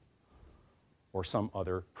Tobolsk or some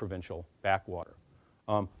other provincial backwater.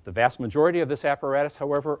 The vast majority of this apparatus,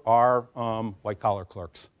 however, are white-collar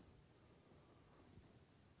clerks.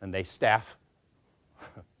 And they staff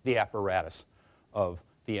the apparatus of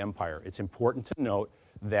the empire. It's important to note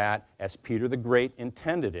that, as Peter the Great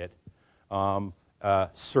intended it,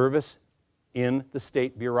 service in the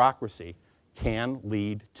state bureaucracy can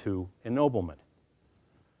lead to ennoblement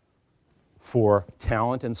for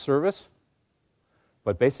talent and service,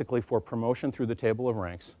 but basically for promotion through the table of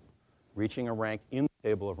ranks, reaching a rank in the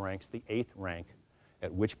table of ranks, the 8th rank,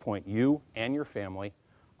 at which point you and your family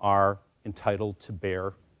are entitled to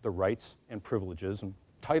bear the rights and privileges and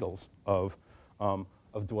titles of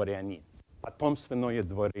dvoryanin, potomственное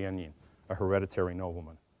dvoryanin, a hereditary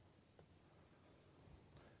nobleman.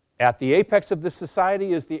 At the apex of this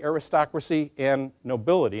society is the aristocracy and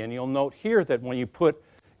nobility, and you'll note here that when you put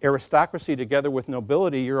aristocracy together with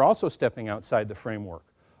nobility, you're also stepping outside the framework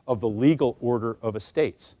of the legal order of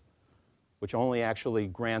estates, which only actually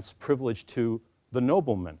grants privilege to the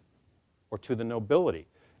nobleman or to the nobility.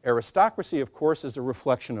 Aristocracy, of course, is a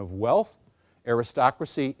reflection of wealth.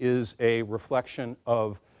 Aristocracy is a reflection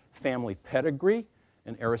of family pedigree,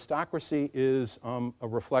 and aristocracy is a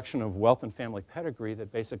reflection of wealth and family pedigree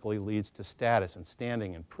that basically leads to status and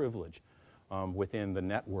standing and privilege within the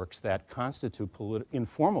networks that constitute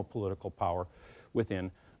informal political power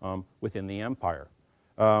within the empire.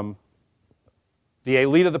 The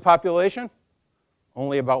elite of the population,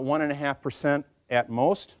 only about 1.5% at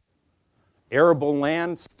most. Arable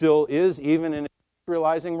land still is, even in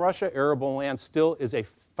industrializing Russia, arable land still is a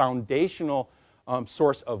foundational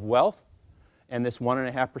source of wealth. And this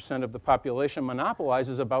 1.5% of the population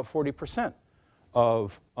monopolizes about 40%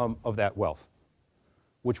 of that wealth.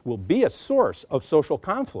 which will be a source of social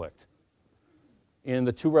conflict in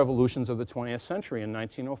the two revolutions of the 20th century in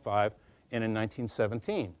 1905 and in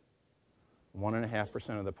 1917.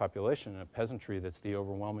 1.5% of the population, and a peasantry that's the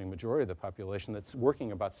overwhelming majority of the population that's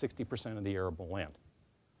working about 60% of the arable land.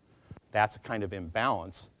 That's a kind of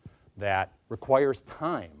imbalance that requires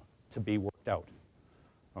time to be worked out.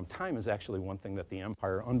 Time is actually one thing that the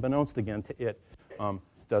empire, unbeknownst again to it,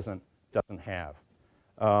 doesn't have.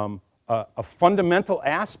 A fundamental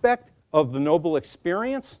aspect of the noble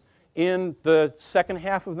experience in the second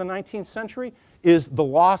half of the 19th century is the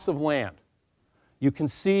loss of land. You can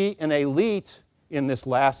see an elite in this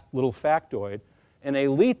last little factoid, an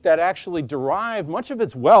elite that actually derived much of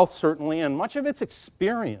its wealth, certainly, and much of its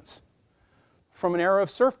experience from an era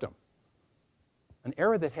of serfdom. An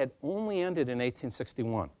era that had only ended in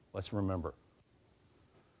 1861, let's remember.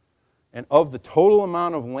 And of the total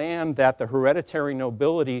amount of land that the hereditary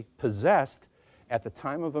nobility possessed at the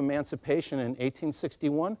time of emancipation in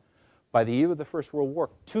 1861, by the eve of the First World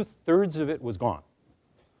War, 2/3 of it was gone.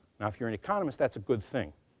 Now, if you're an economist, that's a good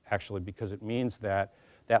thing, actually, because it means that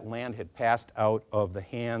that land had passed out of the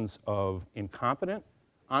hands of incompetent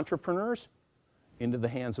entrepreneurs into the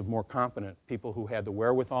hands of more competent people who had the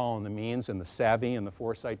wherewithal and the means and the savvy and the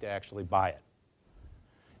foresight to actually buy it.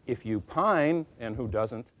 If you pine, and who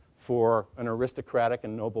doesn't, for an aristocratic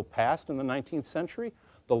and noble past in the 19th century,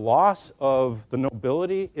 the loss of the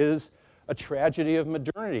nobility is a tragedy of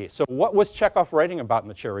modernity. So what was Chekhov writing about in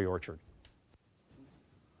The Cherry Orchard?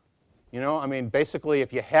 You know, I mean, basically,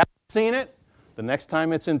 if you haven't seen it, the next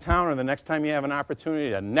time it's in town or the next time you have an opportunity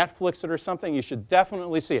to Netflix it or something, you should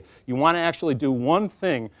definitely see it. You want to actually do one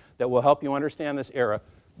thing that will help you understand this era,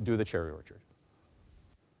 do The Cherry Orchard.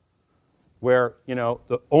 Where, you know,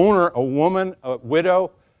 the owner, a woman, a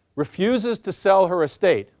widow, refuses to sell her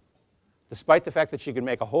estate, despite the fact that she could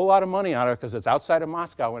make a whole lot of money on it because it's outside of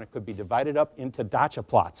Moscow and it could be divided up into dacha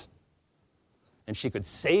plots. And she could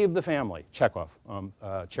save the family, Chekhov,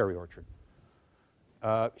 Cherry Orchard.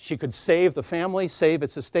 She could save the family, save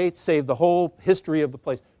its estate, save the whole history of the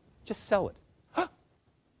place. Just sell it. Huh?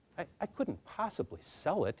 I couldn't possibly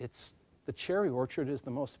sell it. The Cherry Orchard is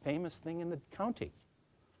the most famous thing in the county.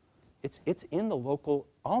 It's in the local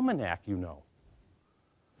almanac, you know.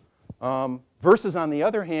 Versus, on the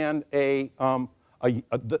other hand,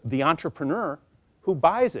 the entrepreneur who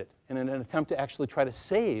buys it in an attempt to actually try to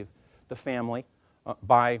save the family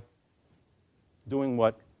by doing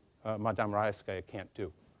what Madame Raevskaya can't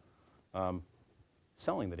do,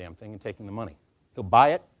 selling the damn thing and taking the money. He'll buy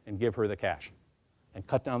it and give her the cash and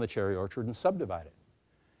cut down the cherry orchard and subdivide it.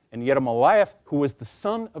 And yet Malayev, who was the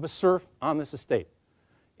son of a serf on this estate,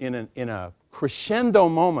 in a crescendo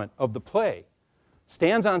moment of the play,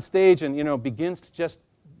 stands on stage and, you know, begins to just,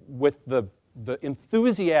 with the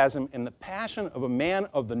enthusiasm and the passion of a man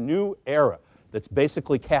of the new era that's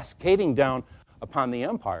basically cascading down upon the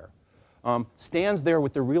empire, stands there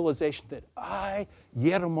with the realization that I,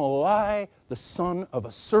 Yermolai, the son of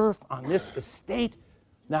a serf on this estate,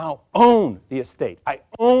 now own the estate. I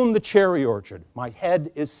own the cherry orchard. My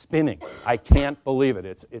head is spinning. I can't believe it.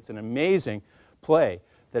 It's an amazing play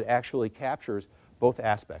that actually captures both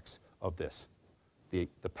aspects of this. The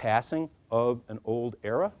passing of an old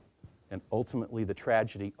era, and ultimately the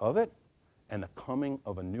tragedy of it, and the coming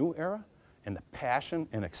of a new era, and the passion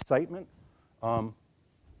and excitement, and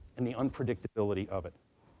the unpredictability of it.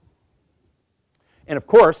 And of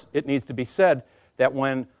course, it needs to be said that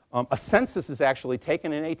when a census is actually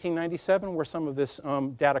taken in 1897, where some of this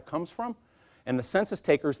data comes from, and the census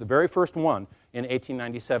takers, the very first one in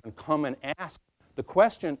 1897, come and ask the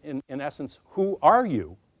question, in essence, who are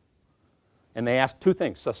you? And they ask two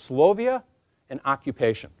things, soslovia and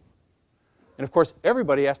occupation. And of course,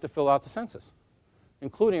 everybody has to fill out the census,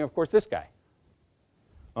 including, of course, this guy,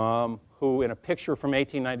 who in a picture from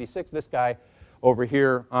 1896, this guy over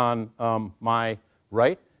here on my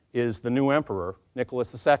right is the new emperor,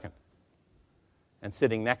 Nicholas II. And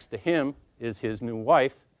sitting next to him is his new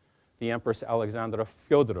wife, the Empress Alexandra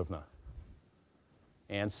Fyodorovna.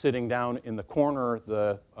 And sitting down in the corner,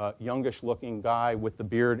 the youngish-looking guy with the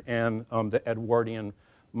beard and the Edwardian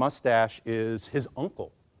mustache is his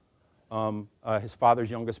uncle, his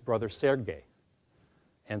father's youngest brother, Sergei.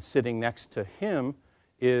 And sitting next to him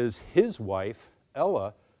is his wife,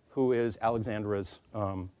 Ella, who is Alexandra's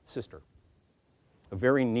sister. A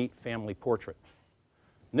very neat family portrait.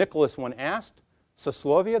 Nicholas, when asked,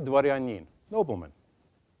 soslovia dvoryanin, nobleman.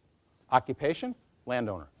 Occupation,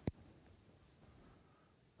 landowner.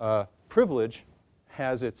 Privilege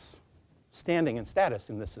has its standing and status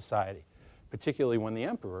in this society, particularly when the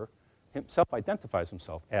emperor himself identifies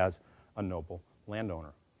himself as a noble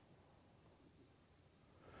landowner.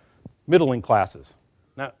 middling classes.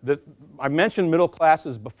 Now, I mentioned middle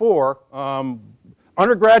classes before.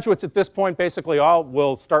 Undergraduates at this point basically all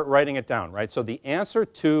will start writing it down, right? So the answer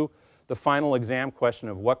to the final exam question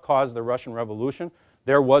of what caused the Russian Revolution,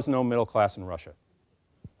 there was no middle class in Russia.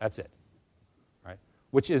 That's it, right?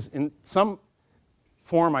 Which is in some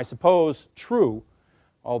form, I suppose, true,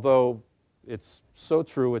 although it's so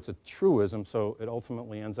true, it's a truism, so it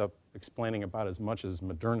ultimately ends up explaining about as much as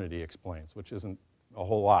modernity explains, which isn't a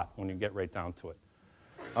whole lot when you get right down to it.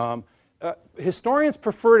 Historians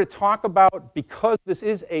prefer to talk about, because this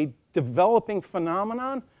is a developing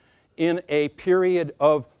phenomenon in a period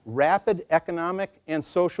of rapid economic and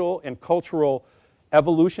social and cultural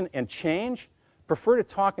evolution and change, prefer to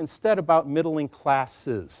talk instead about middling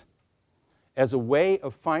classes as a way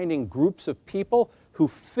of finding groups of people who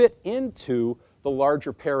fit into the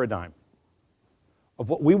larger paradigm of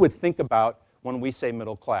what we would think about when we say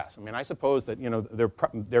middle class. I mean, I suppose that, you know,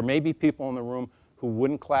 there may be people in the room who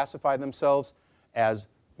wouldn't classify themselves as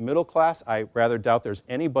middle class. I rather doubt there's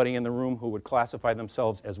anybody in the room who would classify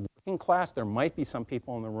themselves as working class. There might be some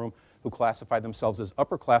people in the room who classify themselves as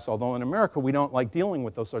upper class, although in America we don't like dealing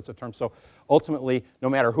with those sorts of terms. So ultimately, no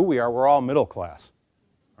matter who we are, we're all middle class,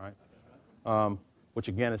 right? Which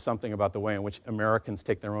again is something about the way in which Americans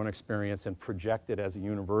take their own experience and project it as a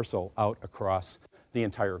universal out across the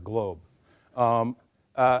entire globe.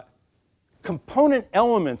 Component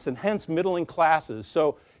elements and hence middling classes.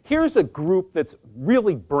 So here's a group that's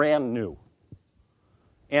really brand new.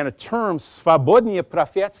 And a term, svobodnie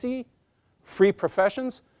profesii, free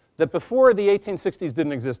professions, that before the 1860s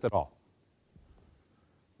didn't exist at all.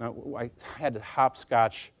 Now, I had to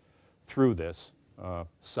hopscotch through this.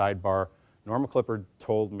 Sidebar, Norma Clifford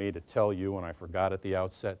told me to tell you, and I forgot at the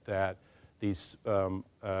outset, that these,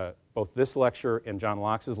 both this lecture and John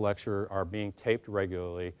Locke's lecture are being taped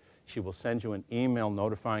regularly. She will send you an email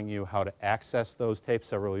notifying you how to access those tapes.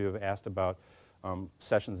 Several of you have asked about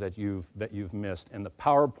sessions that you've missed. And the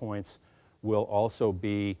PowerPoints will also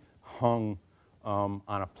be hung on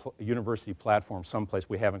a university platform someplace.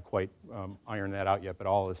 We haven't quite ironed that out yet, but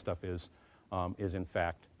all this stuff is in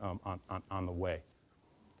fact on the way.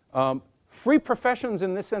 Free professions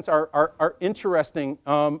in this sense are interesting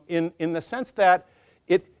in the sense that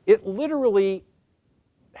it literally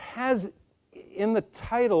has in the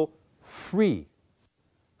title free.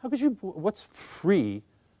 How could you, what's free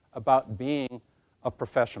about being a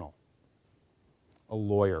professional, a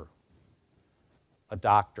lawyer, a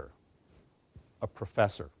doctor, a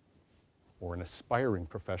professor, or an aspiring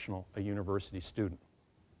professional, a university student?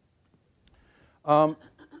 The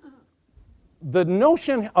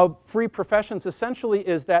notion of free professions essentially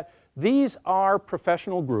is that these are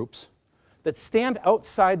professional groups that stand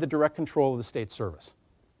outside the direct control of the state service.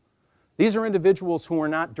 These are individuals who are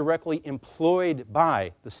not directly employed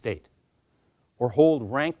by the state or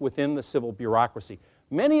hold rank within the civil bureaucracy.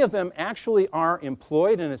 Many of them actually are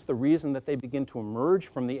employed, and it's the reason that they begin to emerge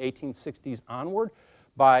from the 1860s onward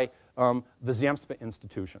by the Zemstva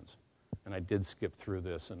institutions. And I did skip through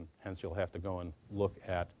this, and hence you'll have to go and look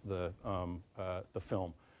at the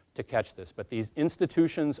film to catch this. But these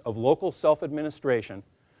institutions of local self-administration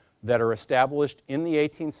that are established in the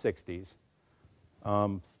 1860s,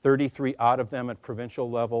 33 out of them at provincial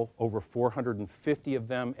level, over 450 of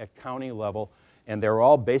them at county level, and they're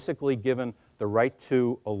all basically given the right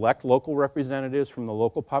to elect local representatives from the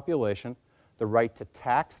local population, the right to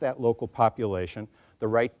tax that local population, the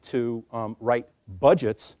right to write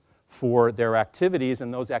budgets for their activities,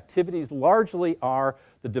 and those activities largely are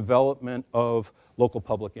the development of local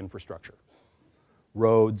public infrastructure.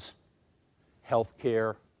 Roads,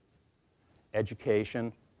 healthcare,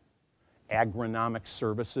 education, agronomic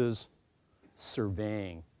services,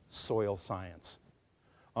 surveying, soil science.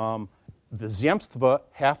 The Zemstva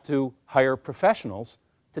have to hire professionals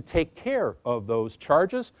to take care of those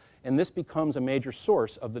charges, and this becomes a major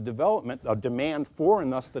source of the development, of demand for,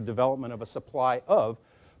 and thus the development of a supply of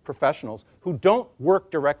professionals who don't work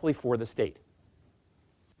directly for the state.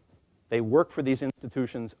 They work for these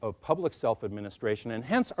institutions of public self-administration and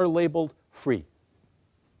hence are labeled free.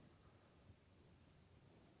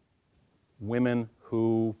 Women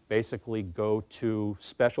who basically go to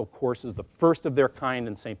special courses, the first of their kind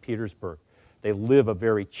in St. Petersburg. They live a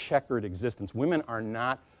very checkered existence. Women are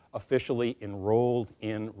not officially enrolled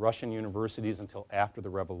in Russian universities until after the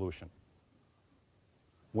revolution.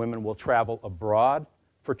 Women will travel abroad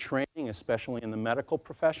for training, especially in the medical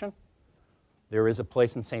profession. There is a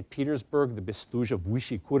place in St. Petersburg, the Bestuja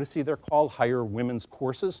Vyshyi Kursi, they're called, higher women's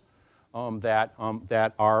courses that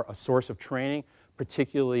are a source of training,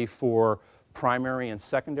 particularly for primary and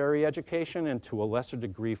secondary education, and to a lesser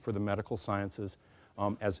degree for the medical sciences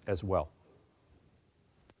as well.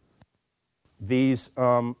 These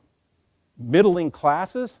middling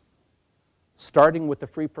classes, starting with the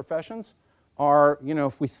free professions, are,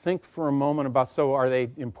 if we think for a moment about, so are they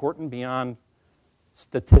important beyond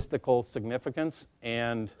statistical significance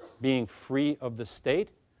and being free of the state?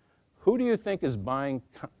 Who do you think is buying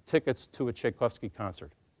tickets to a Tchaikovsky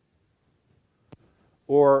concert?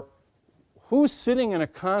 Or who's sitting in a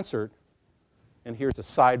concert, and here's a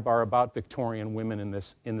sidebar about Victorian women in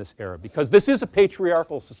this era, because this is a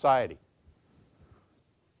patriarchal society.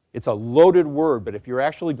 It's a loaded word, but if you're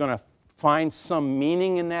actually going to find some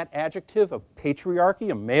meaning in that adjective of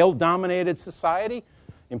patriarchy, a male-dominated society,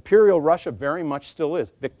 imperial Russia very much still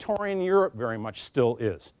is. Victorian Europe very much still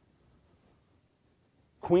is.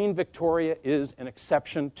 Queen Victoria is an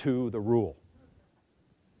exception to the rule.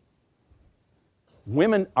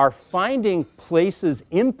 Women are finding places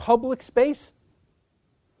in public space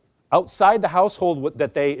outside the household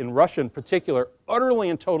that they, in Russia in particular, utterly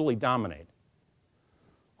and totally dominate.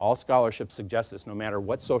 All scholarship suggests this, no matter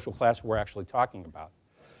what social class we're actually talking about,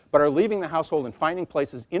 but are leaving the household and finding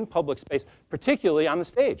places in public space, particularly on the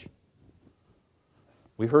stage.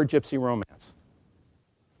 We heard Gypsy Romance,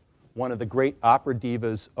 one of the great opera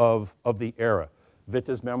divas of the era.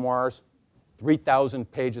 Vita's memoirs,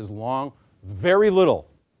 3,000 pages long, very little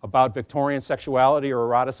about Victorian sexuality or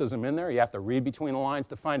eroticism in there. You have to read between the lines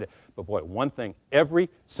to find it. But boy, one thing every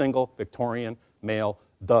single Victorian male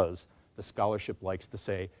does, the scholarship likes to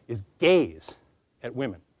say, is gaze at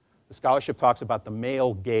women. The scholarship talks about the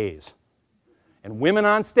male gaze. And women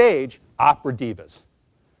on stage, opera divas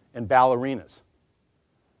and ballerinas.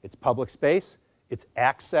 It's public space. It's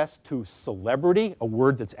access to celebrity, a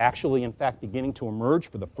word that's actually, in fact, beginning to emerge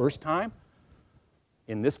for the first time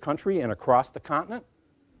in this country and across the continent.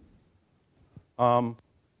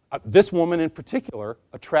 This woman in particular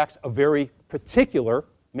attracts a very particular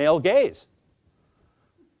male gaze.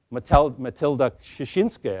 Matilda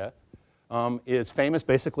Ksheshinskaya is famous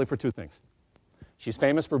basically for two things. She's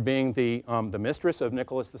famous for being the mistress of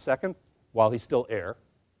Nicholas II while he's still heir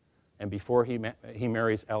and before he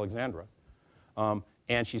marries Alexandra.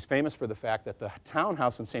 And she's famous for the fact that the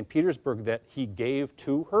townhouse in St. Petersburg that he gave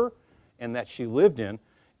to her and that she lived in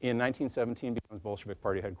 1917 becomes Bolshevik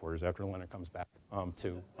Party headquarters after Lenin comes back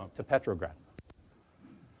to Petrograd.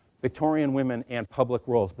 Victorian women and public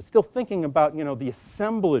roles, but still thinking about, the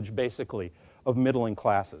assemblage, basically, of middling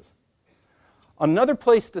classes. Another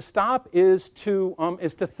place to stop is to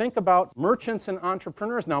think about merchants and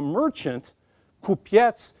entrepreneurs. Now, merchant,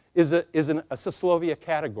 kupiec, is a Sislovia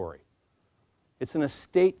category. It's an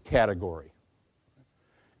estate category.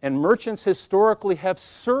 And merchants historically have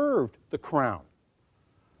served the crown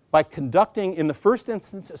by conducting, in the first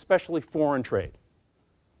instance, especially foreign trade.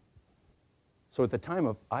 So at the time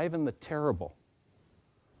of Ivan the Terrible,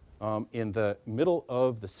 in the middle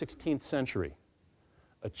of the 16th century,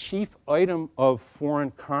 a chief item of foreign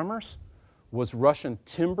commerce was Russian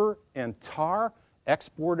timber and tar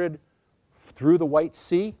exported through the White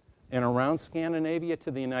Sea and around Scandinavia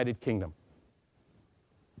to the United Kingdom,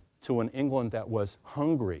 to an England that was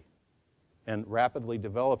hungry and rapidly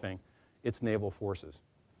developing its naval forces.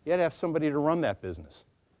 You had to have somebody to run that business,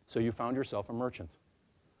 so you found yourself a merchant.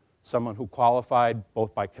 Someone who qualified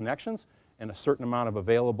both by connections and a certain amount of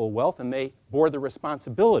available wealth, and they bore the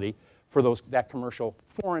responsibility for that commercial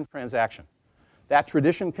foreign transaction. That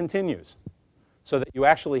tradition continues, so that you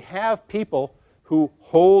actually have people who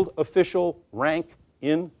hold official rank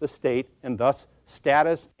in the state, and thus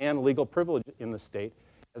status and legal privilege in the state,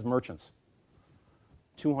 as merchants.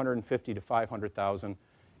 250 to 500,000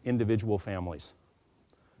 individual families,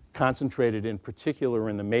 concentrated in particular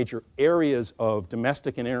in the major areas of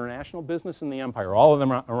domestic and international business in the empire, all of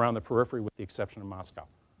them around the periphery with the exception of Moscow.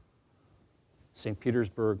 St.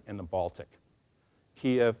 Petersburg and the Baltic.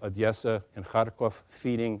 Kiev, Odessa, and Kharkov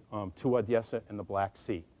feeding to Odessa and the Black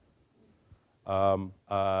Sea.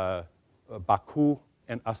 Baku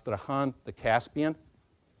and Astrakhan, the Caspian.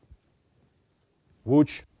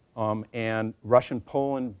 Łódź and Russian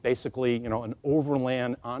Poland, basically, an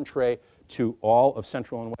overland entree to all of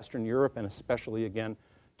Central and Western Europe, and especially, again,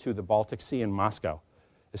 to the Baltic Sea and Moscow,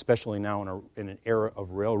 especially now in an era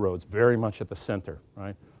of railroads, very much at the center,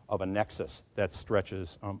 right, of a nexus that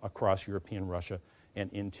stretches across European Russia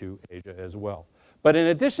and into Asia as well. But in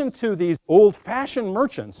addition to these old-fashioned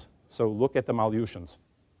merchants, so look at the Malyushins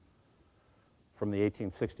from the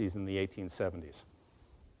 1860s and the 1870s,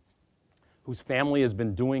 whose family has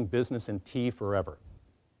been doing business in tea forever.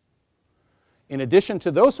 In addition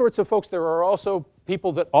to those sorts of folks, there are also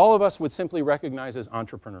people that all of us would simply recognize as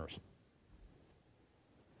entrepreneurs.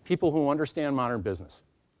 People who understand modern business.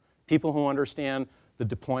 People who understand the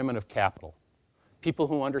deployment of capital. People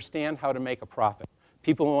who understand how to make a profit.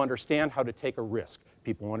 People who understand how to take a risk.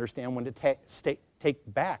 People who understand when to stand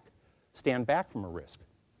back from a risk.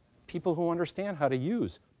 People who understand how to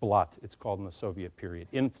use blat, it's called in the Soviet period,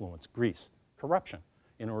 influence, grease, corruption,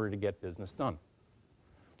 in order to get business done.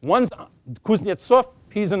 One's Kuznetsov,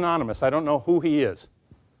 he's anonymous. I don't know who he is.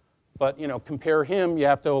 But, you know, compare him, you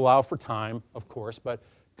have to allow for time, of course, but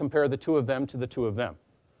compare the two of them to the two of them.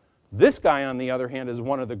 This guy, on the other hand, is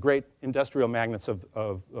one of the great industrial magnates of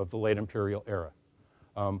the late imperial era.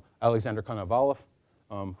 Alexander Konovalov,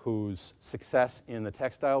 whose success in the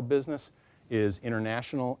textile business is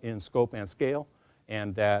international in scope and scale,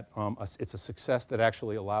 and that it's a success that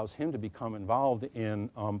actually allows him to become involved in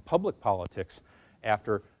public politics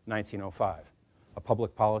after 1905. A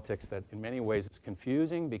public politics that in many ways is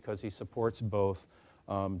confusing because he supports both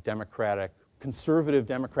conservative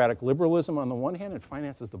democratic liberalism on the one hand and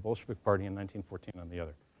finances the Bolshevik Party in 1914 on the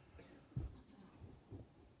other.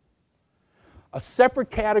 A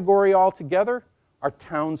separate category altogether are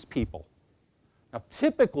townspeople. Now,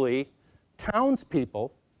 typically,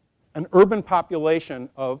 townspeople, an urban population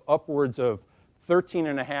of upwards of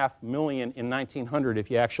 13.5 million in 1900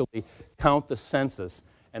 if you actually count the census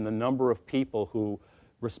and the number of people who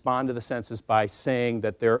respond to the census by saying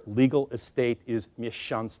that their legal estate is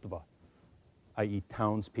mieszczaństwo, i.e.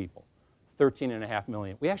 townspeople. 13.5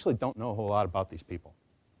 million. We actually don't know a whole lot about these people.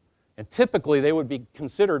 And typically, they would be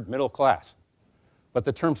considered middle class. But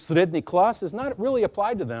the term sredny klas is not really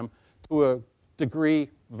applied to them to a degree,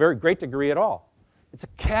 very great degree at all. It's a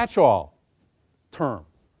catch-all term.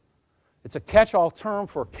 It's a catch-all term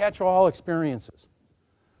for catch-all experiences.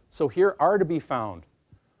 So here are to be found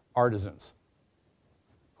artisans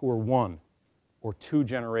who are 1 or 2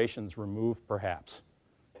 generations removed, perhaps,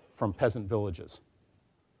 from peasant villages,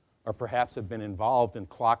 or perhaps have been involved in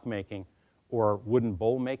clockmaking or wooden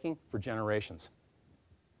bowl making for generations.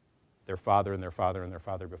 Their father and their father and their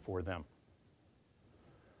father before them.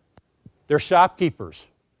 They're shopkeepers,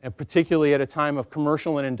 and particularly at a time of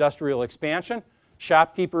commercial and industrial expansion,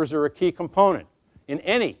 shopkeepers are a key component in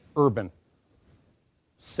any urban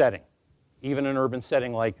setting, even an urban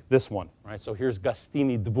setting like this one. Right? So here's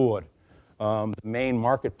Gostiny Dvor, the main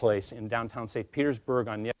marketplace in downtown St. Petersburg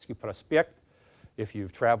on Nevsky Prospekt. If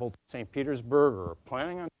you've traveled to St. Petersburg or are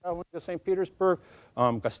planning on traveling to St. Petersburg,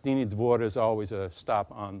 Gostiny Dvor is always a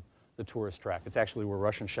stop on the tourist track. It's actually where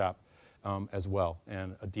Russians shop as well,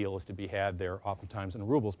 and a deal is to be had there oftentimes in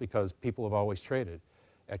rubles because people have always traded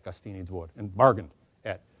at Gostiny Dvor and bargained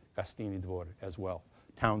at Gostiny Dvor as well,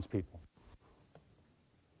 townspeople.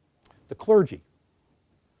 The clergy.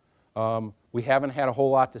 We haven't had a whole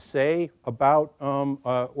lot to say about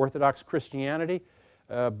Orthodox Christianity,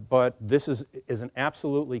 but this is an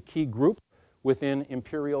absolutely key group within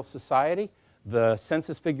imperial society. The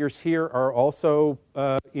census figures here are also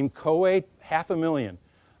inchoate, 500,000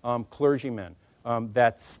 clergymen.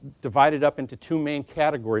 That's divided up into 2 main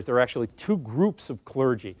categories. There are actually 2 groups of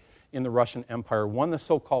clergy in the Russian Empire. One, the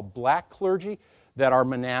so-called black clergy that are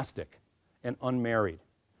monastic and unmarried.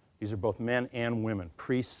 These are both men and women,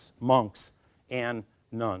 priests, monks, and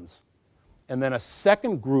nuns. And then a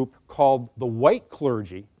second group called the white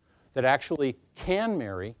clergy that actually can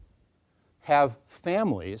marry, have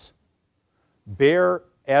families, bear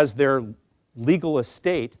as their legal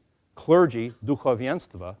estate clergy,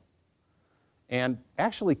 dukhovenstvo, and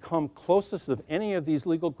actually come closest of any of these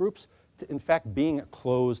legal groups to, in fact, being a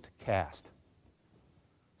closed caste.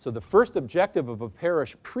 So the first objective of a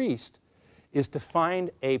parish priest is to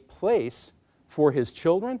find a place for his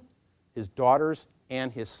children, his daughters,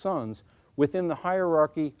 and his sons within the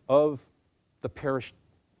hierarchy of the parish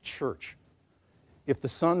church. If the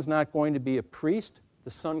son's not going to be a priest,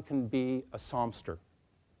 the son can be a psalmster.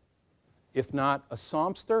 If not a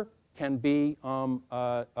psalmster, can be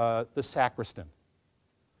the sacristan.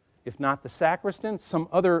 If not the sacristan, some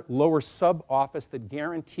other lower sub-office that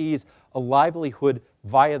guarantees a livelihood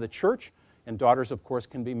via the church, and daughters, of course,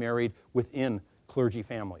 can be married within clergy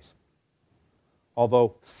families.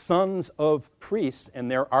 Although sons of priests, and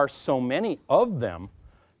there are so many of them,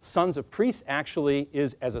 sons of priests actually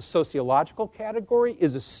is, as a sociological category,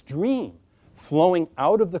 is a stream flowing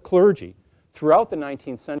out of the clergy throughout the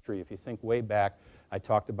 19th century. If you think way back, I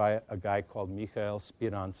talked about a guy called Mikhail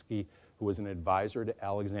Spiransky, who was an advisor to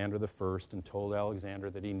Alexander I and told Alexander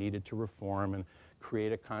that he needed to reform and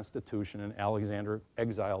create a constitution, and Alexander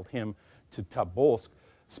exiled him to Tobolsk.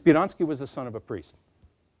 Spiransky was the son of a priest.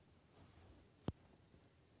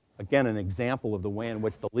 Again, an example of the way in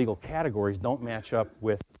which the legal categories don't match up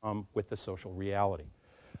with the social reality.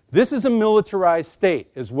 This is a militarized state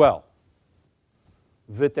as well.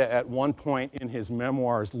 Witte at one point in his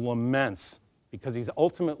memoirs laments because he's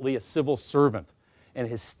ultimately a civil servant, and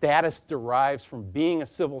his status derives from being a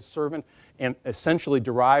civil servant and essentially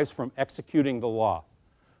derives from executing the law.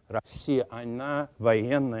 Россия, она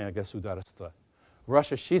военное государство.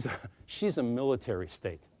 Russia, she's a military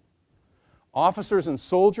state. Officers and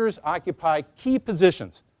soldiers occupy key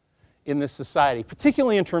positions in this society,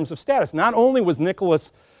 particularly in terms of status. Not only was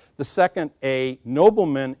Nicholas II a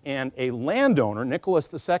nobleman and a landowner, Nicholas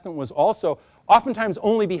II was also, oftentimes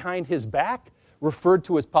only behind his back, referred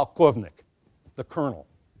to as polkovnik, the colonel.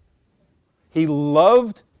 He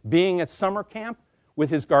loved being at summer camp with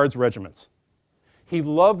his guards regiments. He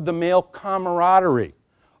loved the male camaraderie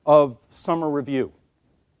of summer review.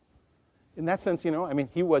 In that sense, you know, I mean,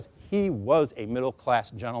 he was a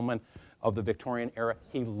middle-class gentleman of the Victorian era.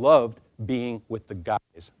 He loved being with the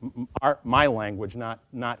guys. My language,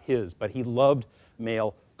 not his, but he loved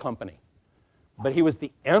male company. But he was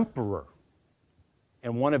the emperor,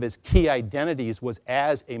 and one of his key identities was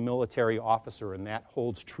as a military officer, and that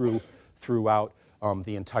holds true throughout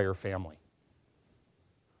the entire family.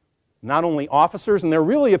 Not only officers, and they're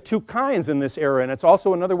really of two kinds in this era, and it's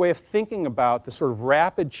also another way of thinking about the sort of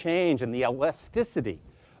rapid change and the elasticity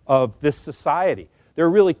of this society. There are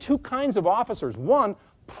really two kinds of officers. One,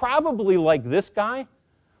 probably like this guy,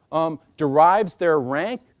 derives their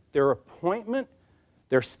rank, their appointment,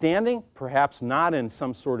 their standing, perhaps not in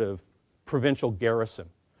some sort of provincial garrison,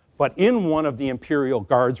 but in one of the Imperial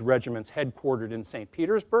Guards regiments headquartered in St.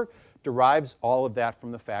 Petersburg, derives all of that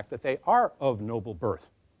from the fact that they are of noble birth,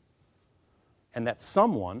 and that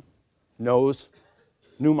someone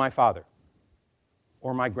knew my father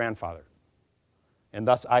or my grandfather, and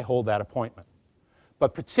thus I hold that appointment.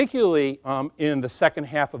 But particularly in the second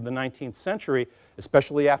half of the 19th century,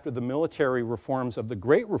 especially after the military reforms of the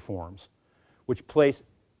Great Reforms, which place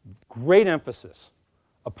great emphasis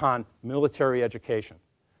upon military education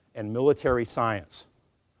and military science,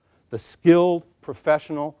 the skilled,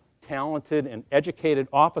 professional, talented, and educated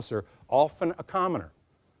officer, often a commoner,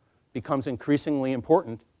 becomes increasingly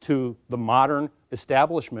important to the modern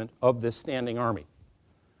establishment of this standing army,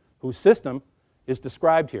 whose system is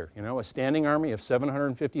described here. You know, a standing army of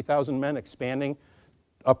 750,000 men expanding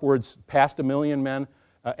upwards past 1 million men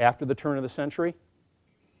after the turn of the century.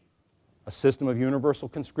 A system of universal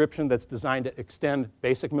conscription that's designed to extend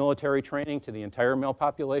basic military training to the entire male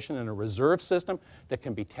population, and a reserve system that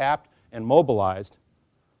can be tapped and mobilized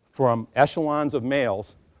from echelons of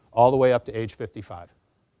males all the way up to age 55.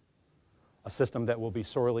 A system that will be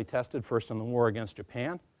sorely tested first in the war against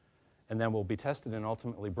Japan, and then will be tested and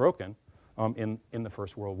ultimately broken in the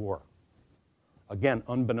First World War. Again,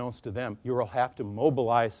 unbeknownst to them, you will have to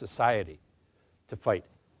mobilize society to fight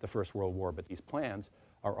the First World War, but these plans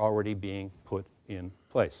are already being put in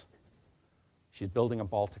place. She's building a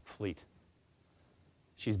Baltic fleet.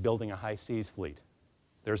 She's building a high seas fleet.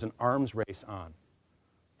 There's an arms race on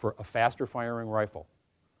for a faster firing rifle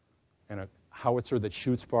and a howitzer that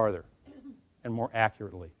shoots farther and more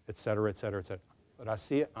accurately, et cetera, et cetera, et cetera.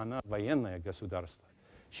 Россия, она военное государство.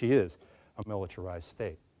 She is a militarized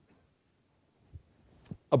state.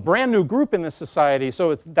 A brand new group in this society,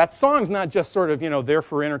 so that song's not just sort of, you know, there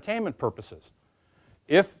for entertainment purposes.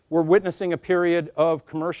 If we're witnessing a period of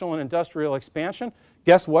commercial and industrial expansion,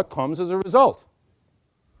 guess what comes as a result?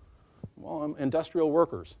 Well, industrial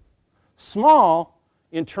workers. Small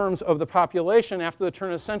in terms of the population after the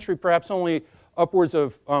turn of the century, perhaps only upwards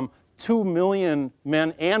of 2 million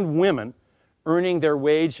men and women earning their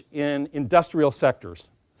wage in industrial sectors.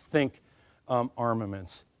 Think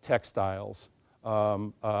armaments, textiles,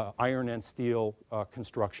 iron and steel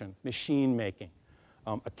construction, machine making.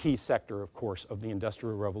 A key sector, of course, of the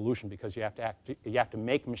Industrial Revolution, because you have to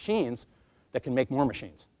make machines that can make more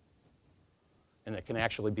machines, and that can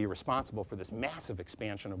actually be responsible for this massive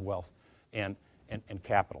expansion of wealth and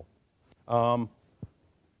capital.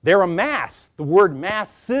 They're a mass. The word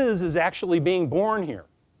masses is actually being born here.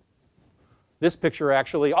 This picture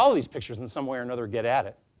actually, all of these pictures in some way or another get at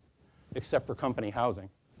it, except for company housing.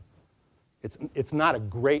 It's not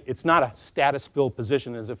a status-filled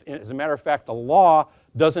position. As a matter of fact, the law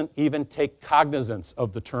doesn't even take cognizance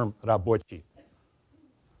of the term рабочий.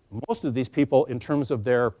 Most of these people, in terms of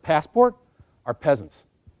their passport, are peasants.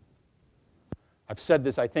 I've said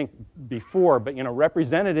this, I think, before, but you know,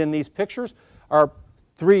 represented in these pictures are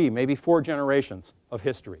 3, maybe 4 generations of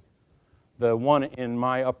history. The one in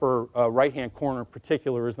my upper right-hand corner in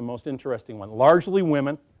particular is the most interesting one. Largely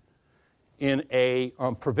women in a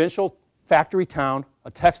provincial factory town,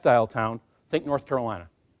 a textile town, think North Carolina,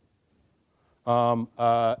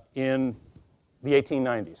 in the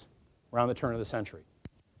 1890s, around the turn of the century.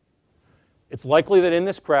 It's likely that in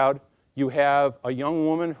this crowd you have a young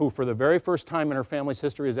woman who for the very first time in her family's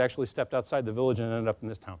history has actually stepped outside the village and ended up in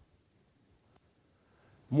this town.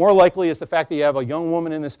 More likely is the fact that you have a young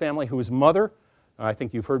woman in this family whose mother, I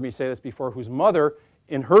think you've heard me say this before, whose mother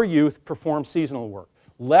in her youth performed seasonal work,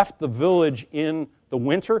 left the village in the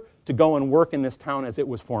winter to go and work in this town as it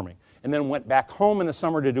was forming, and then went back home in the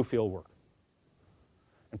summer to do field work.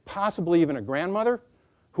 And possibly even a grandmother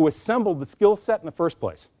who assembled the skill set in the first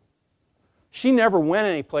place. She never went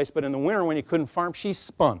anyplace, but in the winter when you couldn't farm, she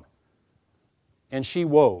spun and she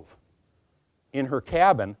wove in her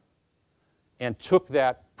cabin and took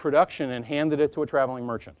that production and handed it to a traveling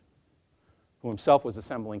merchant who himself was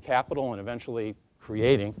assembling capital and eventually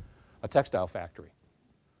creating a textile factory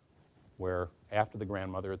where after the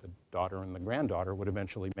grandmother, the daughter and the granddaughter would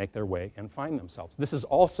eventually make their way and find themselves. This is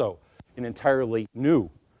also an entirely new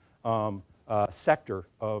sector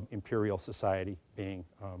of imperial society being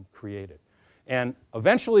created. And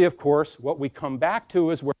eventually, of course, what we come back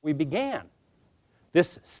to is where we began.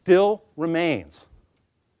 This still remains.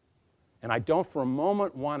 And I don't for a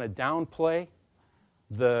moment want to downplay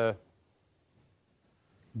the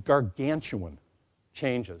gargantuan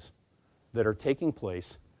changes that are taking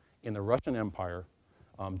place in the Russian Empire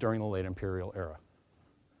during the late imperial era.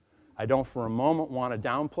 I don't for a moment want to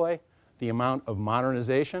downplay the amount of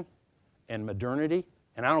modernization and modernity,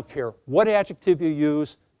 and I don't care what adjective you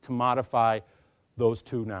use to modify those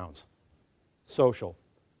two nouns: social,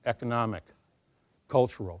 economic,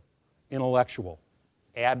 cultural, intellectual.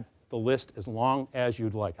 Add the list as long as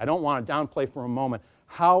you'd like. I don't want to downplay for a moment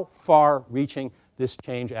how far-reaching this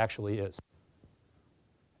change actually is.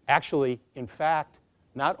 Actually, in fact,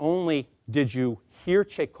 not only did you hear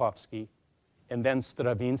Tchaikovsky and then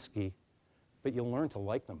Stravinsky, but you learned to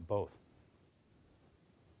like them both.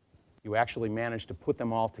 You actually managed to put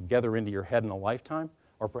them all together into your head in a lifetime,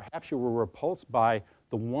 or perhaps you were repulsed by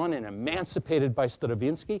the one and emancipated by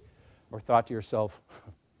Stravinsky, or thought to yourself,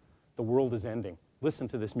 the world is ending. Listen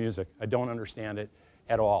to this music. I don't understand it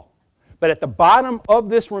at all. But at the bottom of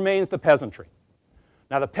this remains the peasantry.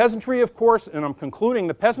 Now the peasantry, of course, and I'm concluding,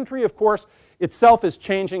 the peasantry, of course, itself is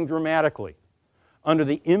changing dramatically under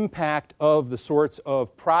the impact of the sorts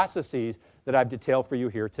of processes that I've detailed for you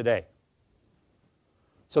here today.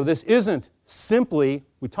 So this isn't simply,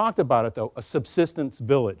 we talked about it though, a subsistence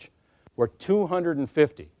village where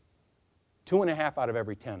 250, 2.5 out of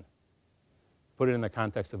every 10, put it in the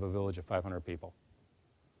context of a village of 500 people.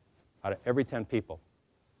 Out of every 10 people,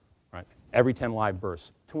 right, every 10 live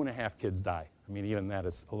births, 2.5 kids die. I mean, even that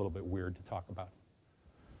is a little bit weird to talk about.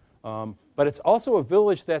 But it's also a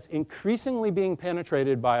village that's increasingly being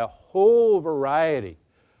penetrated by a whole variety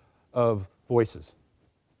of voices,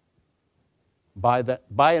 by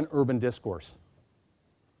an urban discourse,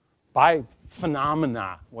 by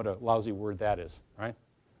phenomena, what a lousy word that is, right?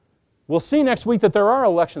 We'll see next week that there are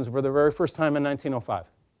elections for the very first time in 1905.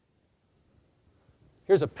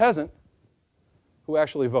 Here's a peasant who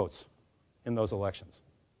actually votes in those elections.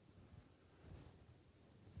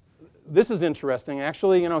 This is interesting.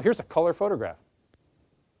 Actually, here's a color photograph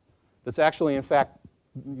that's actually, in fact,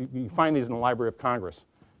 you find these in the Library of Congress.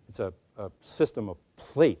 It's a system of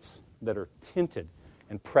plates that are tinted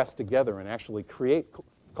and pressed together and actually create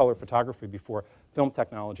color photography before film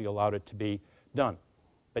technology allowed it to be done.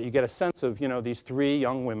 But you get a sense of, these three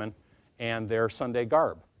young women and their Sunday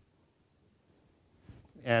garb.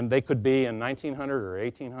 And they could be in 1900 or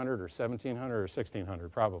 1800 or 1700 or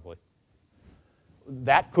 1600, probably.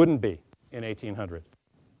 That couldn't be in 1800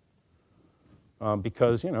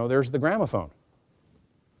 because, there's the gramophone.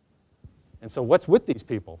 And so what's with these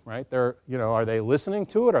people, right? They're, are they listening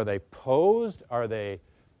to it? Are they posed? Are they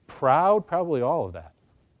proud? Probably all of that.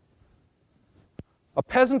 A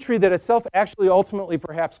peasantry that itself actually ultimately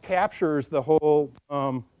perhaps captures the whole,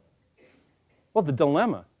 the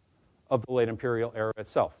dilemma of the late imperial era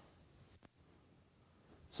itself.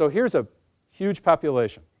 So here's a huge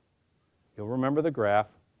population. You'll remember the graph,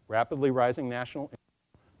 rapidly rising national income,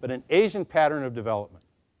 but an Asian pattern of development.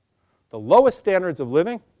 The lowest standards of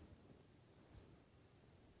living,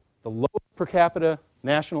 the lowest per capita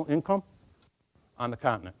national income on the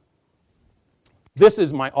continent. This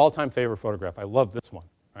is my all-time favorite photograph. I love this one,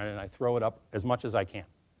 right? And I throw it up as much as I can.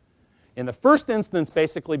 In the first instance,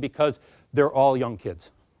 basically because they're all young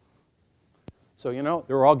kids. So,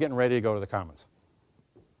 they're all getting ready to go to the Commons.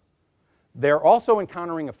 They're also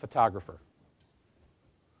encountering a photographer.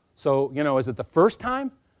 So, is it the first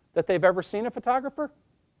time that they've ever seen a photographer?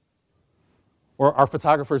 Or are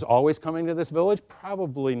photographers always coming to this village?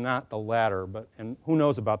 Probably not the latter, and who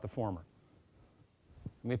knows about the former.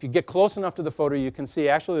 I mean, if you get close enough to the photo, you can see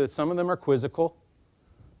actually that some of them are quizzical.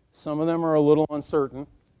 Some of them are a little uncertain.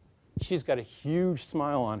 She's got a huge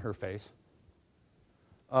smile on her face.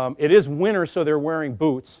 It is winter, so they're wearing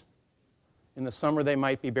boots. In the summer, they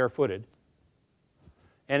might be barefooted.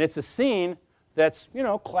 And it's a scene that's, you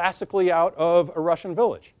know, classically out of a Russian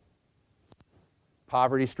village.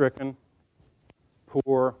 Poverty-stricken,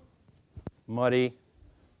 poor, muddy,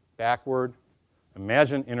 backward.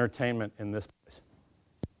 Imagine entertainment in this place.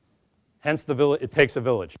 Hence, it takes a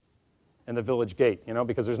village and the village gate, you know,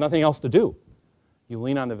 because there's nothing else to do. You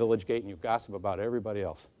lean on the village gate and you gossip about everybody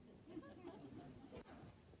else.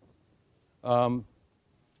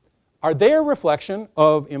 Are they a reflection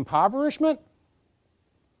of impoverishment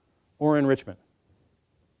or enrichment?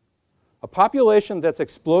 A population that's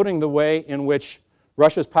exploding the way in which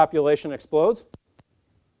Russia's population explodes?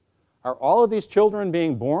 Are all of these children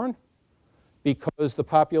being born because the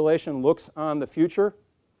population looks on the future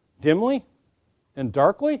dimly and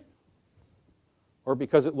darkly? Or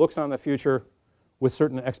because it looks on the future with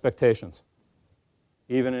certain expectations,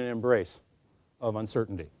 even an embrace of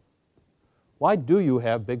uncertainty? Why do you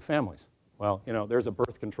have big families? Well, you know, there's a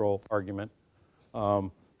birth control argument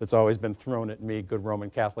that's always been thrown at me, good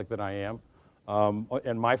Roman Catholic that I am,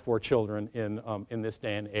 and my 4 children in this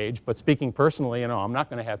day and age. But speaking personally, you know, I'm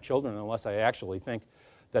not going to have children unless I actually think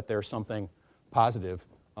that there's something positive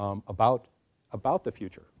about the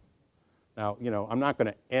future. Now, you know, I'm not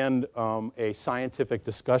going to end a scientific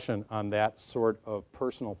discussion on that sort of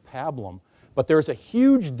personal pablum, but there's a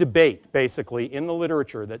huge debate, basically, in the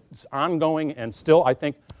literature that's ongoing and still, I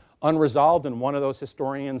think, unresolved, and one of those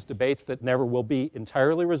historians' debates that never will be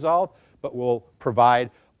entirely resolved, but will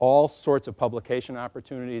provide all sorts of publication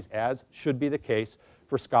opportunities, as should be the case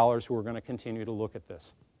for scholars who are going to continue to look at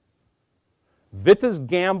this. Witta's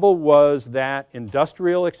gamble was that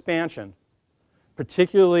industrial expansion,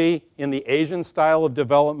 particularly in the Asian style of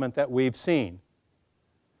development that we've seen,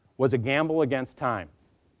 was a gamble against time.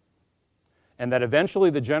 And that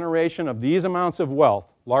eventually the generation of these amounts of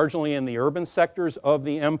wealth, largely in the urban sectors of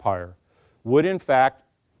the empire, would in fact,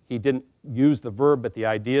 he didn't use the verb, but the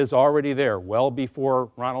idea is already there, well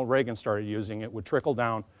before Ronald Reagan started using it, would trickle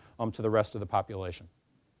down to the rest of the population.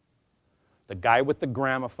 The guy with the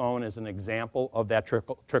gramophone is an example of that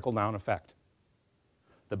trickle-down effect.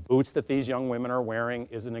 The boots that these young women are wearing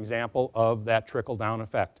is an example of that trickle-down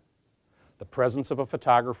effect. The presence of a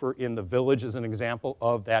photographer in the village is an example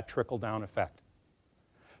of that trickle-down effect.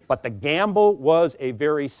 But the gamble was a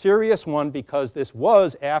very serious one because this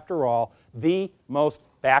was, after all, the most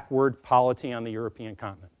backward polity on the European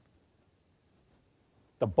continent.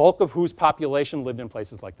 The bulk of whose population lived in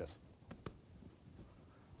places like this.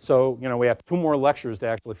 So, you know, we have 2 more lectures to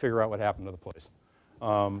actually figure out what happened to the place.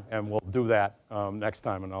 And we'll do that next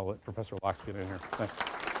time, and I'll let Professor Locks get in here. Thanks.